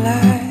my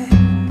life,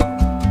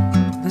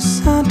 the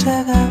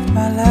soundtrack of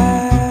my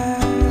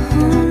life,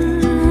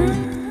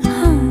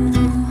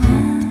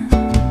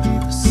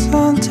 the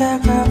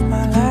soundtrack of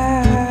my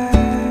life.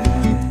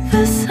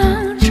 The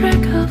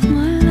soundtrack of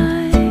my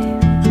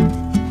life.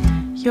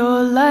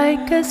 You're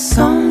like a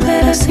song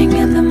that I sing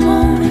in the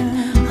morning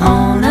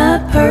on a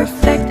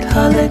perfect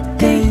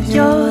holiday.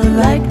 You're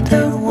like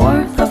the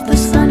warmth of the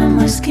sun on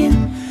my skin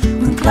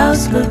when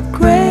clouds look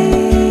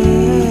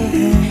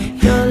gray.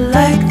 You're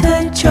like the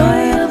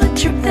joy of a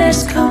trip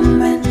that's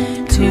coming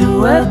to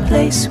a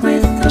place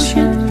with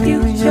ocean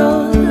view.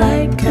 You're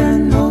like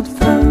an old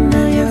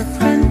familiar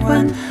friend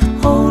when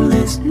all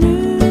is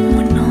new.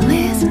 When all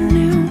is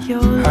new.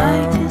 You're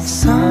like a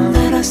song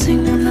that I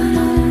sing in the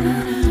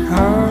morning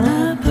on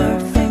a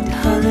perfect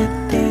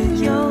holiday.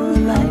 You're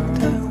like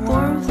the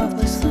warmth of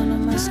the sun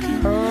on my skin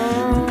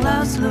when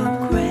clouds look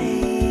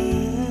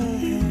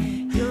gray.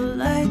 You're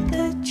like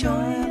the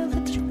joy of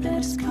a trip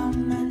that's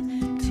coming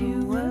to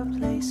a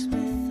place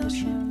with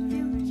ocean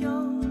view.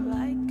 You're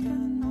like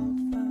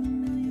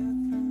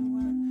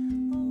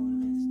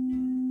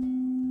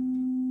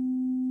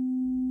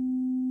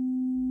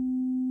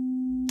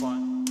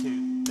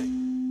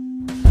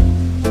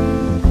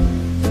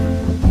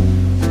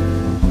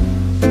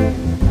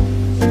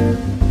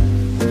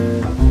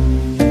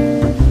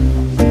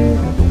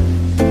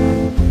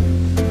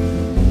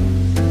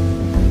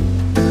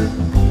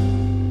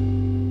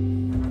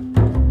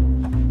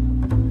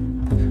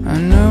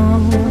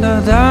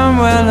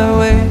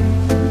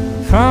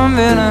from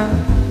being a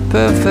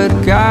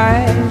perfect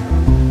guy.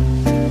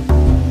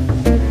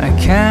 I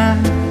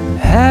can't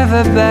have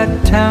a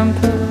bad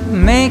temper,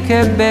 make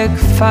a big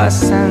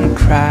fuss and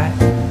cry.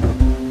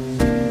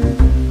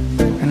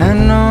 And I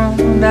know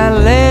that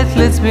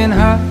lately it's been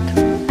hard,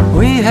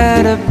 we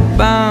had a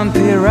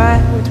bumpy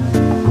ride.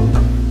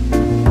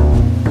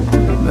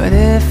 But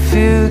if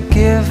you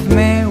give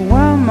me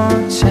one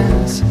more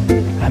chance,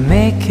 I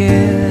make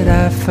it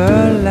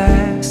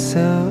effortless.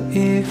 So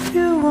if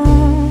you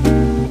want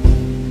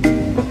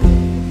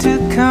to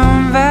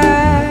come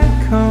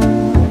back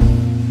home,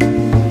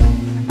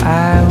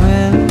 I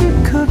will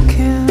cook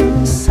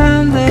you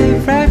Sunday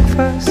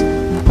breakfast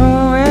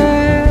all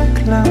week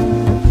long.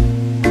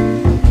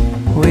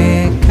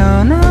 We're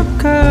gonna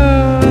go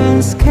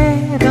and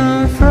skate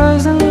on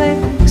frozen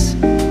lakes,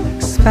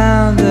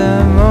 spend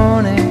the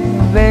morning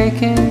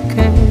baking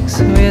cakes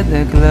with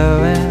the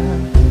glowing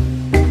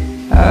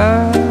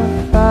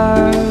of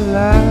our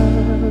love.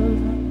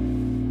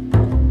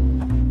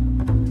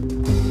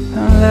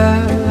 And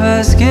love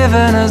has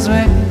given us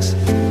wings,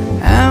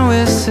 and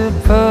we're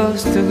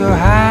supposed to go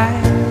high.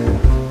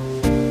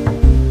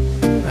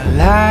 But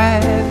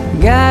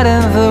life got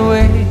in the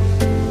way,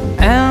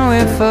 and we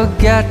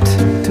forgot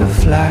to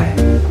fly.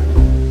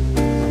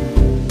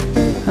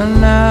 And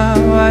now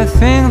I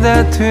think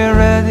that we're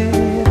ready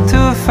to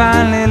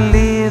finally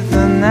leave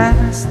the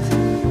nest.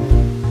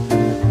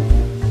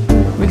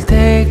 We'll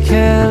take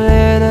a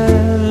little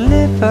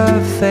leap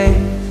of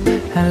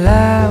faith, and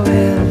I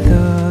will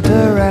do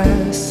the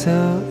rest. So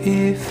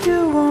if you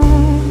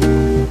want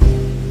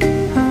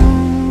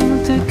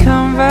to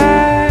come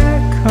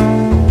back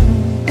home,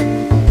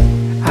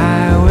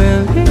 I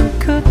will be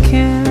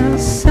cooking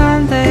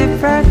Sunday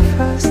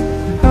breakfast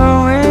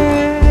all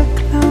week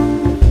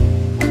long.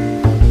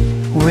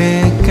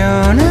 We're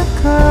gonna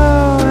go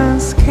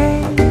and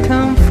skate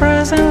on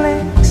frozen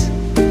lakes,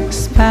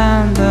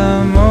 spend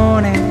the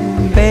morning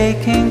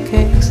baking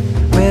cakes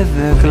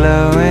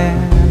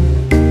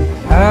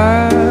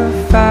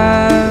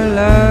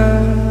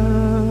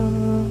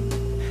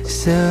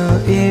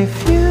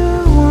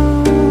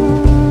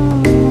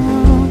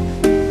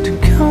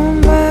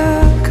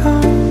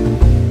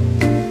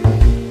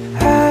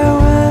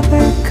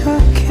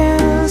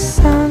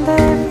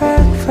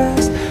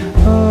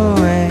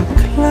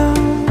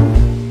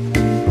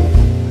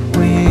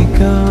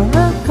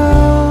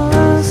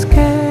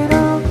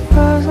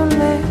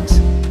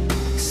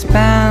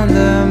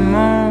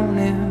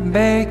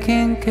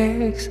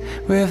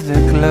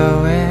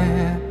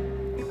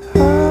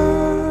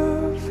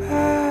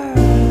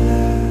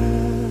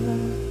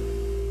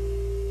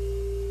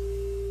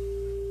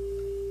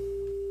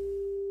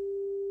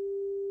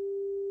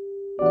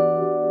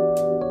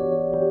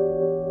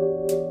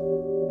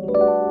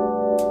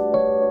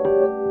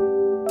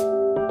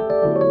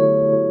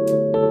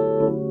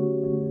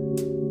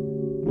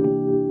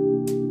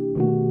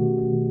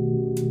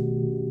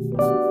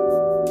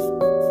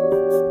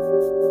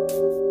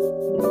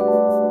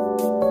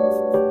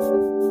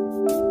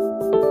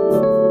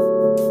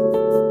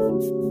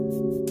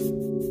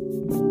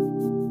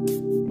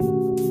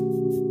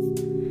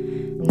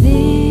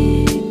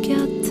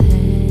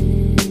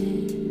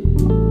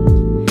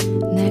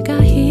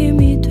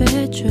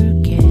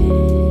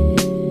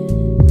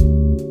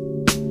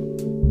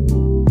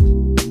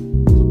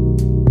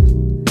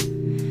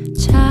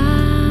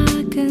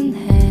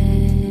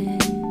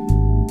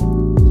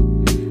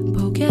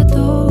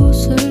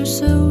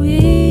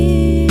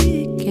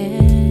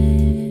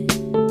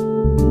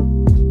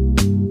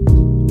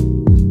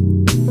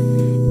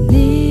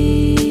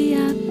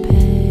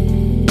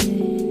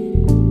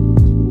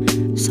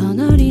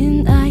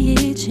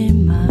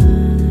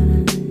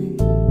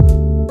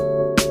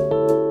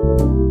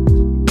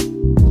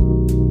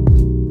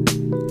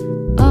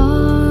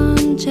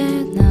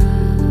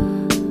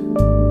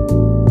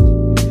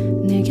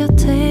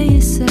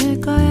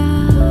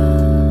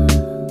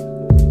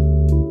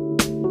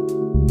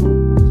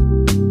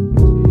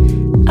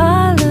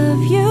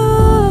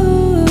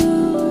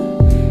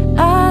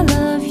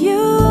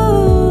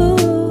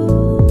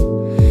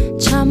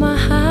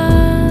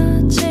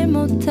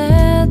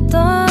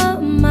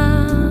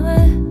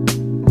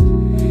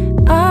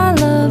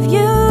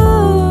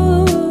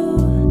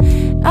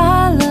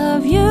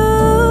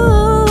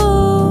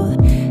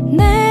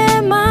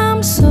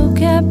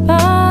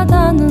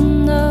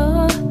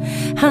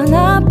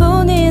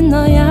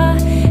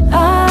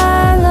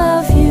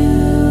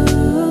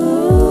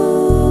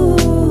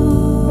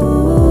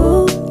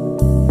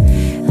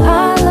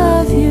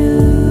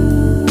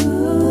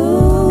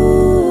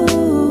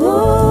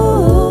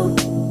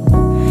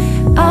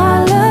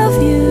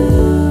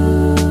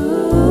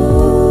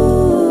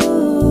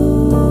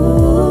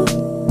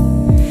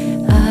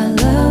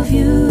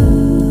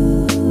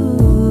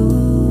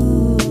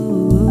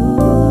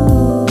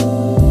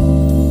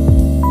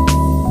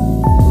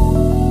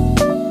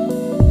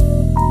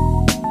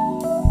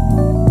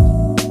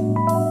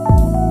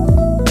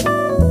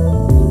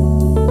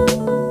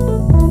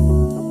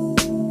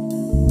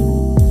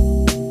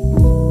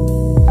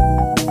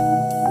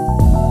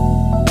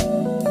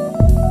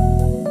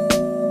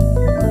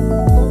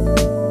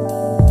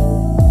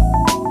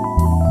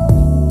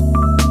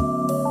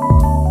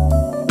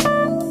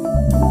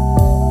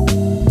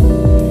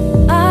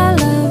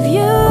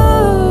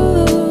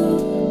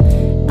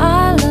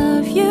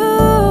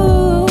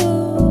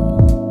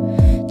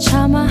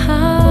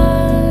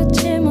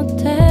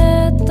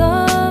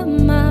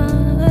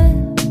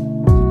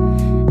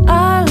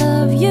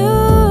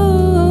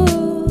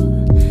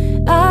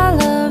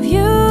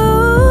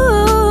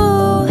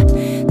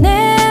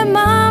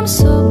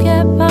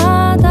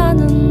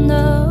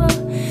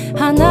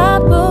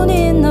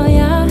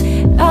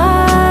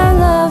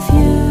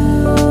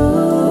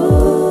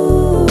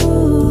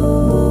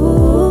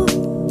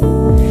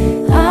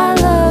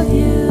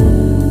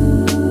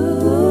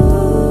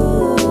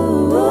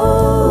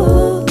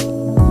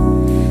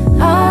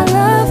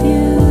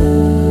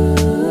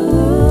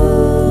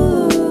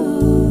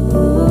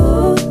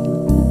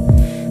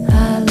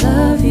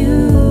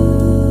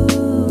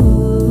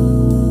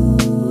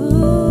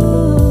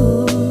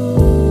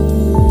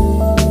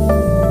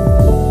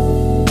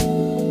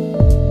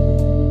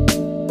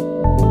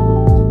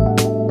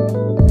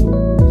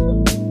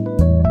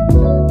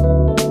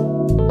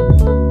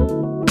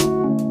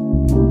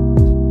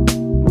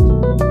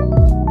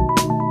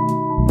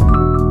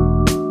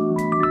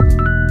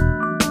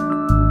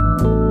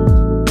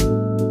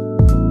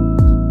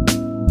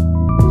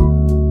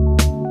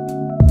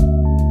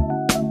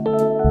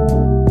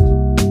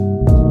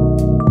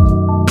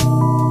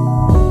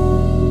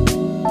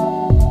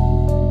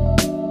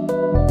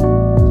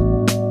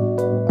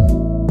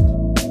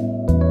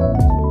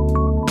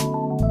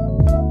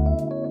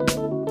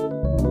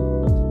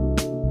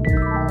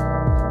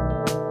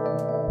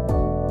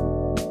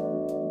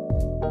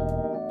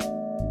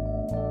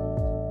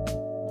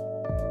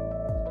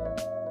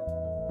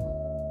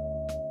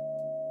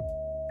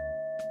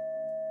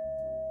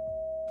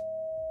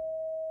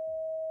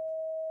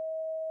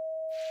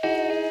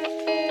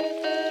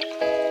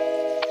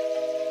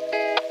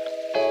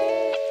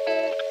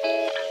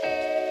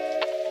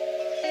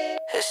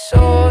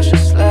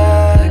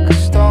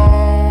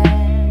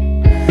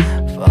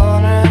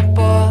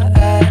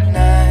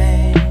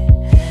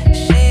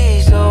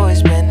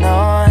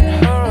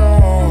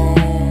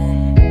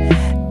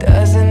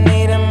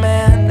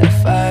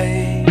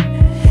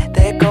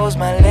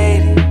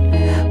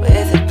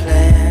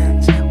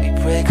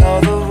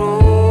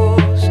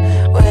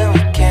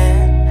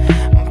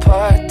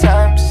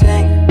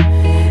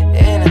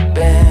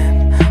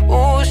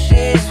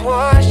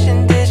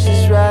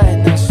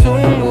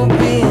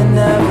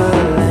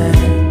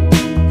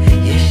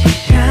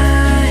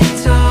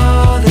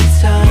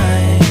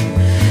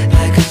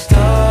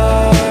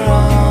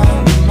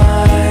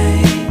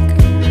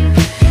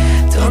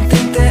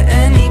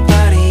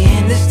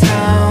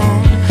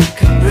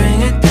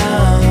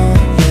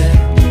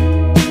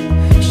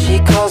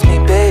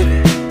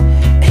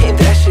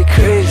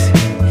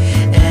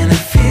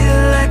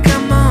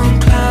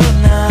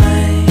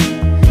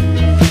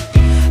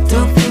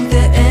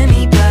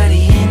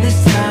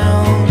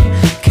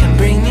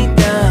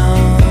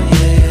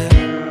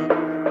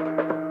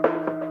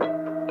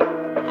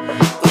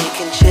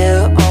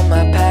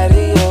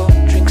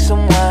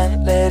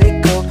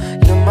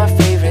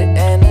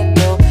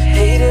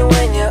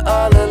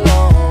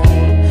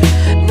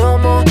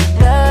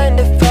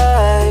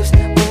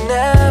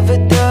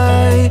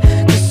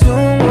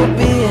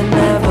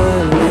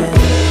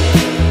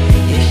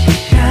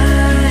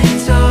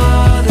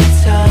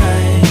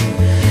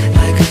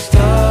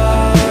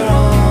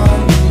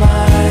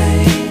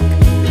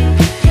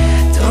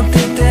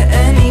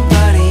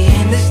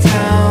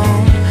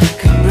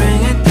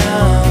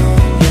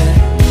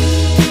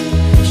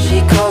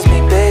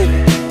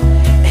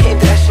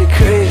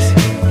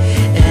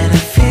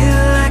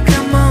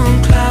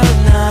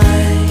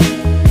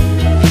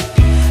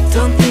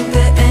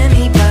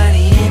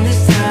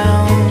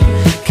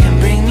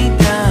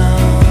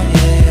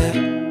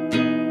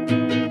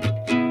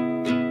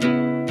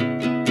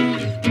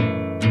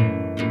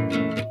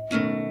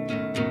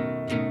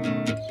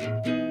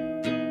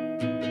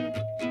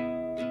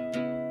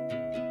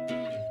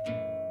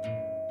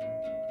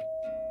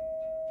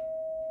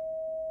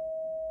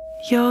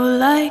You're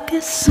like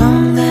a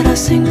song that I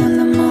sing in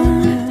the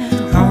morning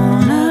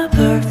on a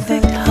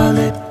perfect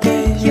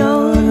holiday.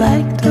 You're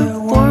like the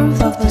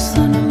warmth of the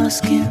sun on my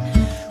skin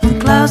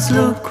when clouds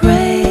look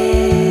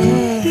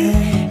gray.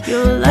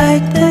 You're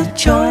like the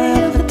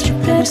joy of a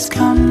trip that's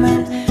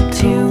coming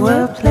to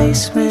a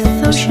place with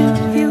ocean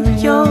view.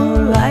 You're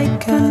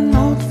like an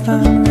old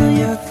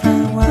familiar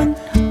friend when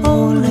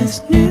all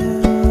is new.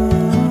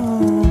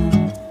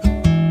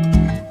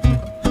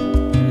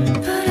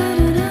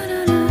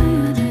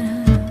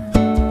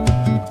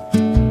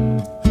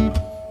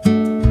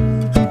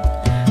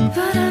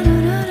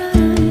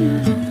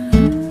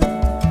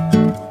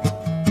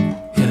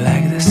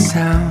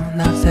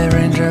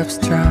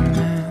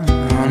 Strumming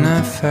on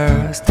a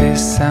first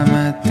this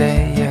summer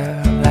day. You're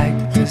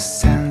like the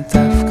scent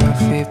of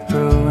coffee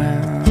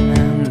brewing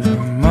in the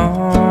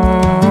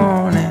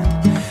morning.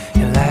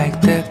 You're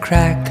like the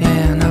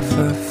crackling of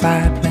a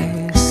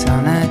fireplace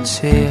on a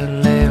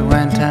chilly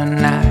winter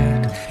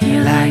night.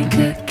 You're like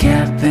a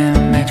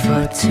cabin made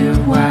for two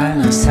while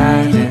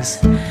inside is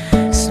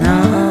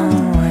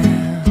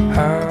snowing.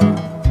 Oh,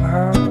 oh,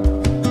 oh.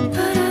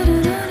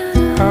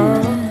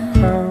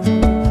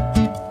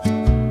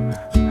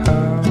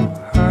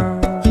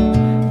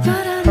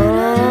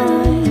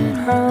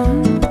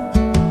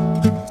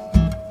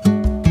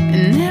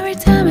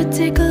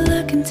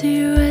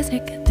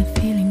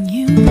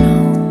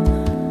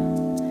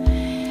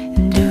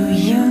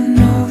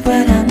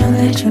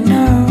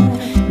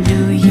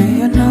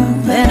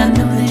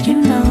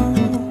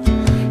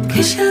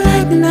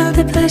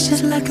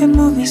 Just like a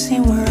movie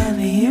scene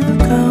wherever you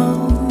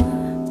go.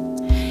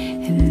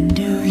 And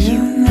do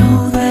you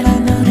know that I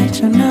know that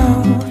you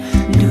know?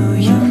 Do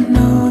you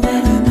know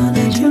that I know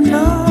that you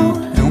know?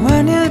 And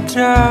when you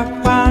drop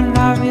one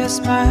of your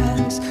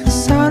smiles, the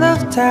sound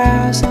of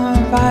tears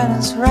and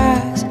violence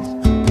rises.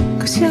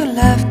 'Cause your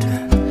laughter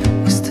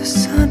is the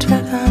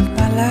soundtrack of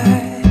my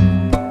life.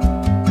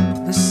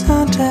 The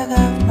soundtrack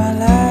of my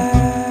life.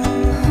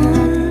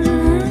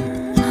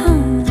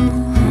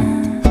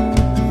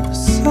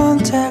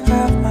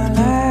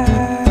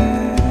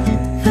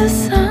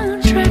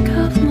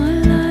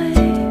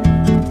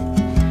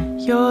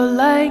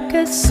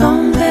 A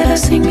song that I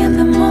sing in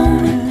the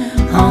morning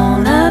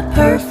on a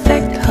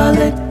perfect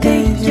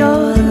holiday.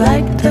 You're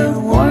like the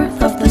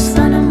warmth of the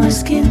sun on my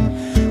skin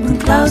when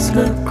clouds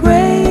look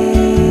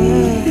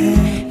gray.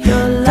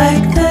 You're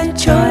like the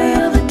joy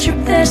of a trip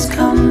that's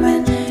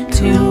coming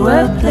to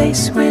a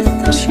place with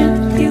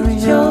ocean view.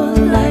 You're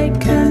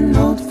like an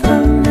old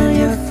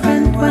familiar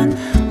friend when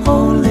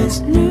all is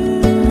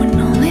new. When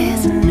all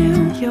is new.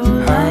 You're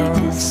like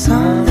a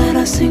song that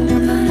I sing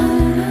in the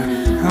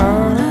morning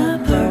on a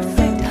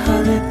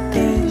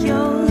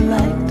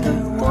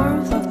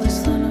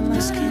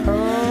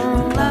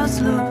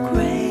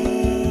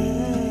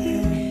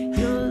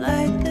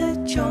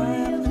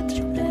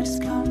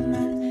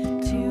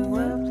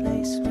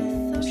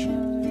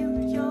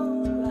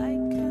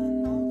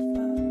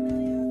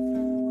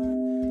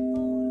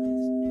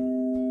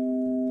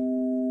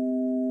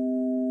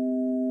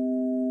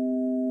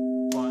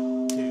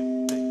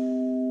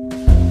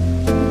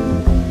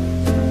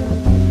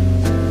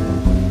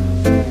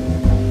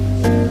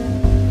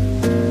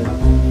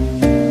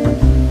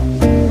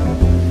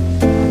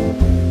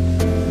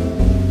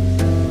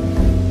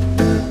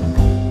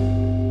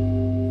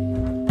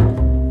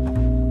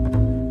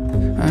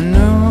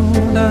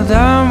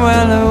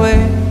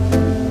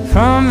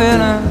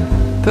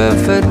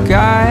perfect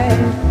guy.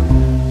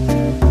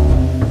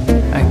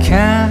 I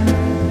can't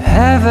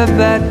have a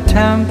bad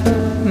temper,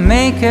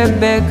 make a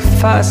big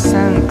fuss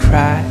and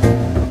cry.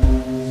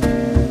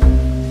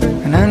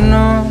 And I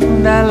know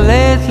that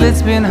lately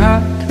it's been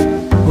hard.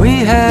 We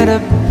had a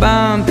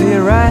bumpy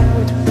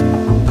ride.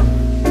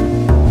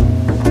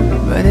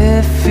 But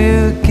if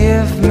you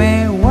give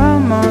me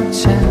one more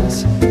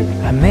chance,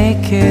 I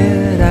make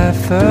it up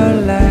for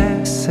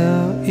life.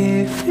 So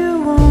if you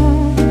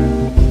want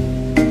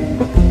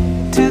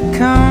to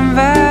come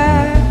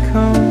back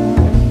home,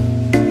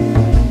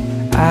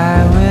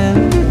 I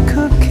will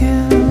cook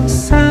you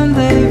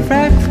Sunday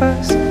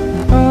breakfast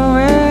all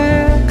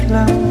week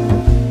long.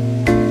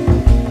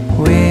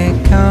 We're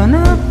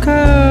gonna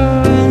go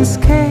and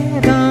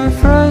skate on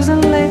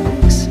frozen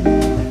lakes,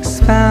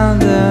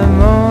 spend the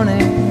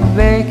morning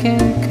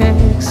baking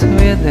cakes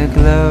with the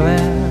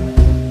glowing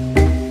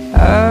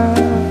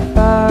of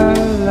our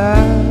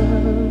love.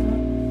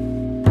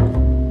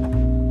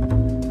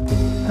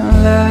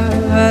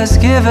 Love has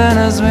given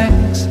us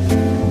wings,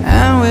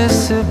 and we're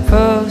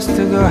supposed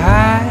to go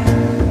high.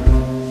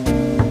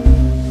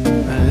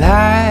 But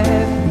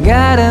life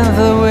got in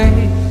the way,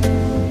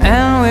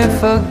 and we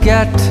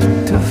forgot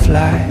to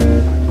fly.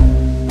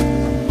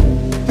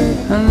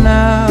 And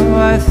now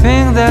I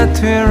think that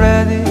we're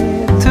ready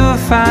to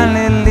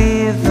finally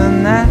leave the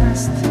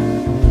nest.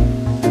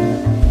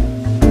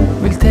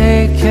 We'll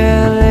take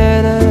a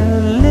little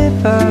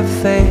leap of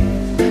faith,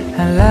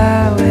 and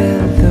I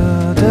will do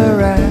the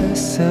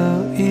rest. So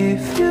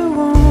if you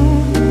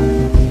want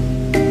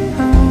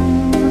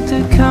to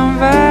come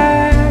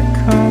back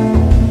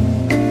home,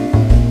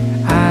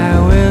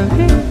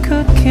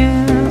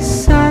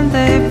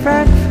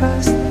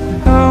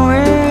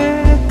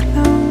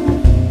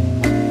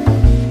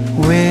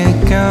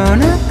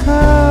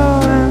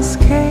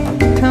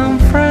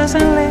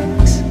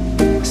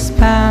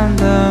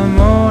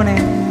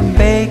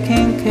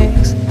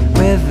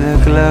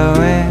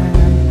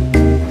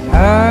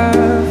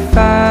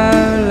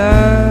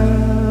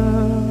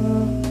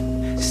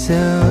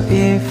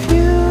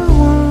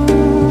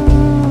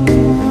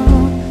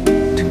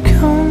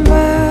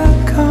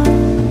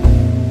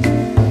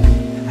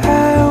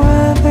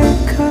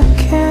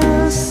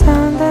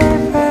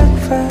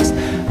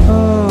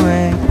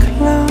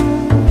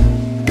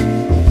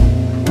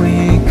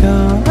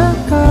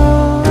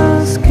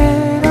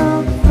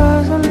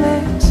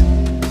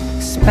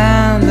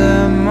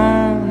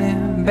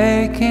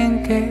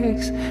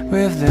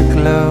 with the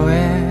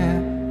glowing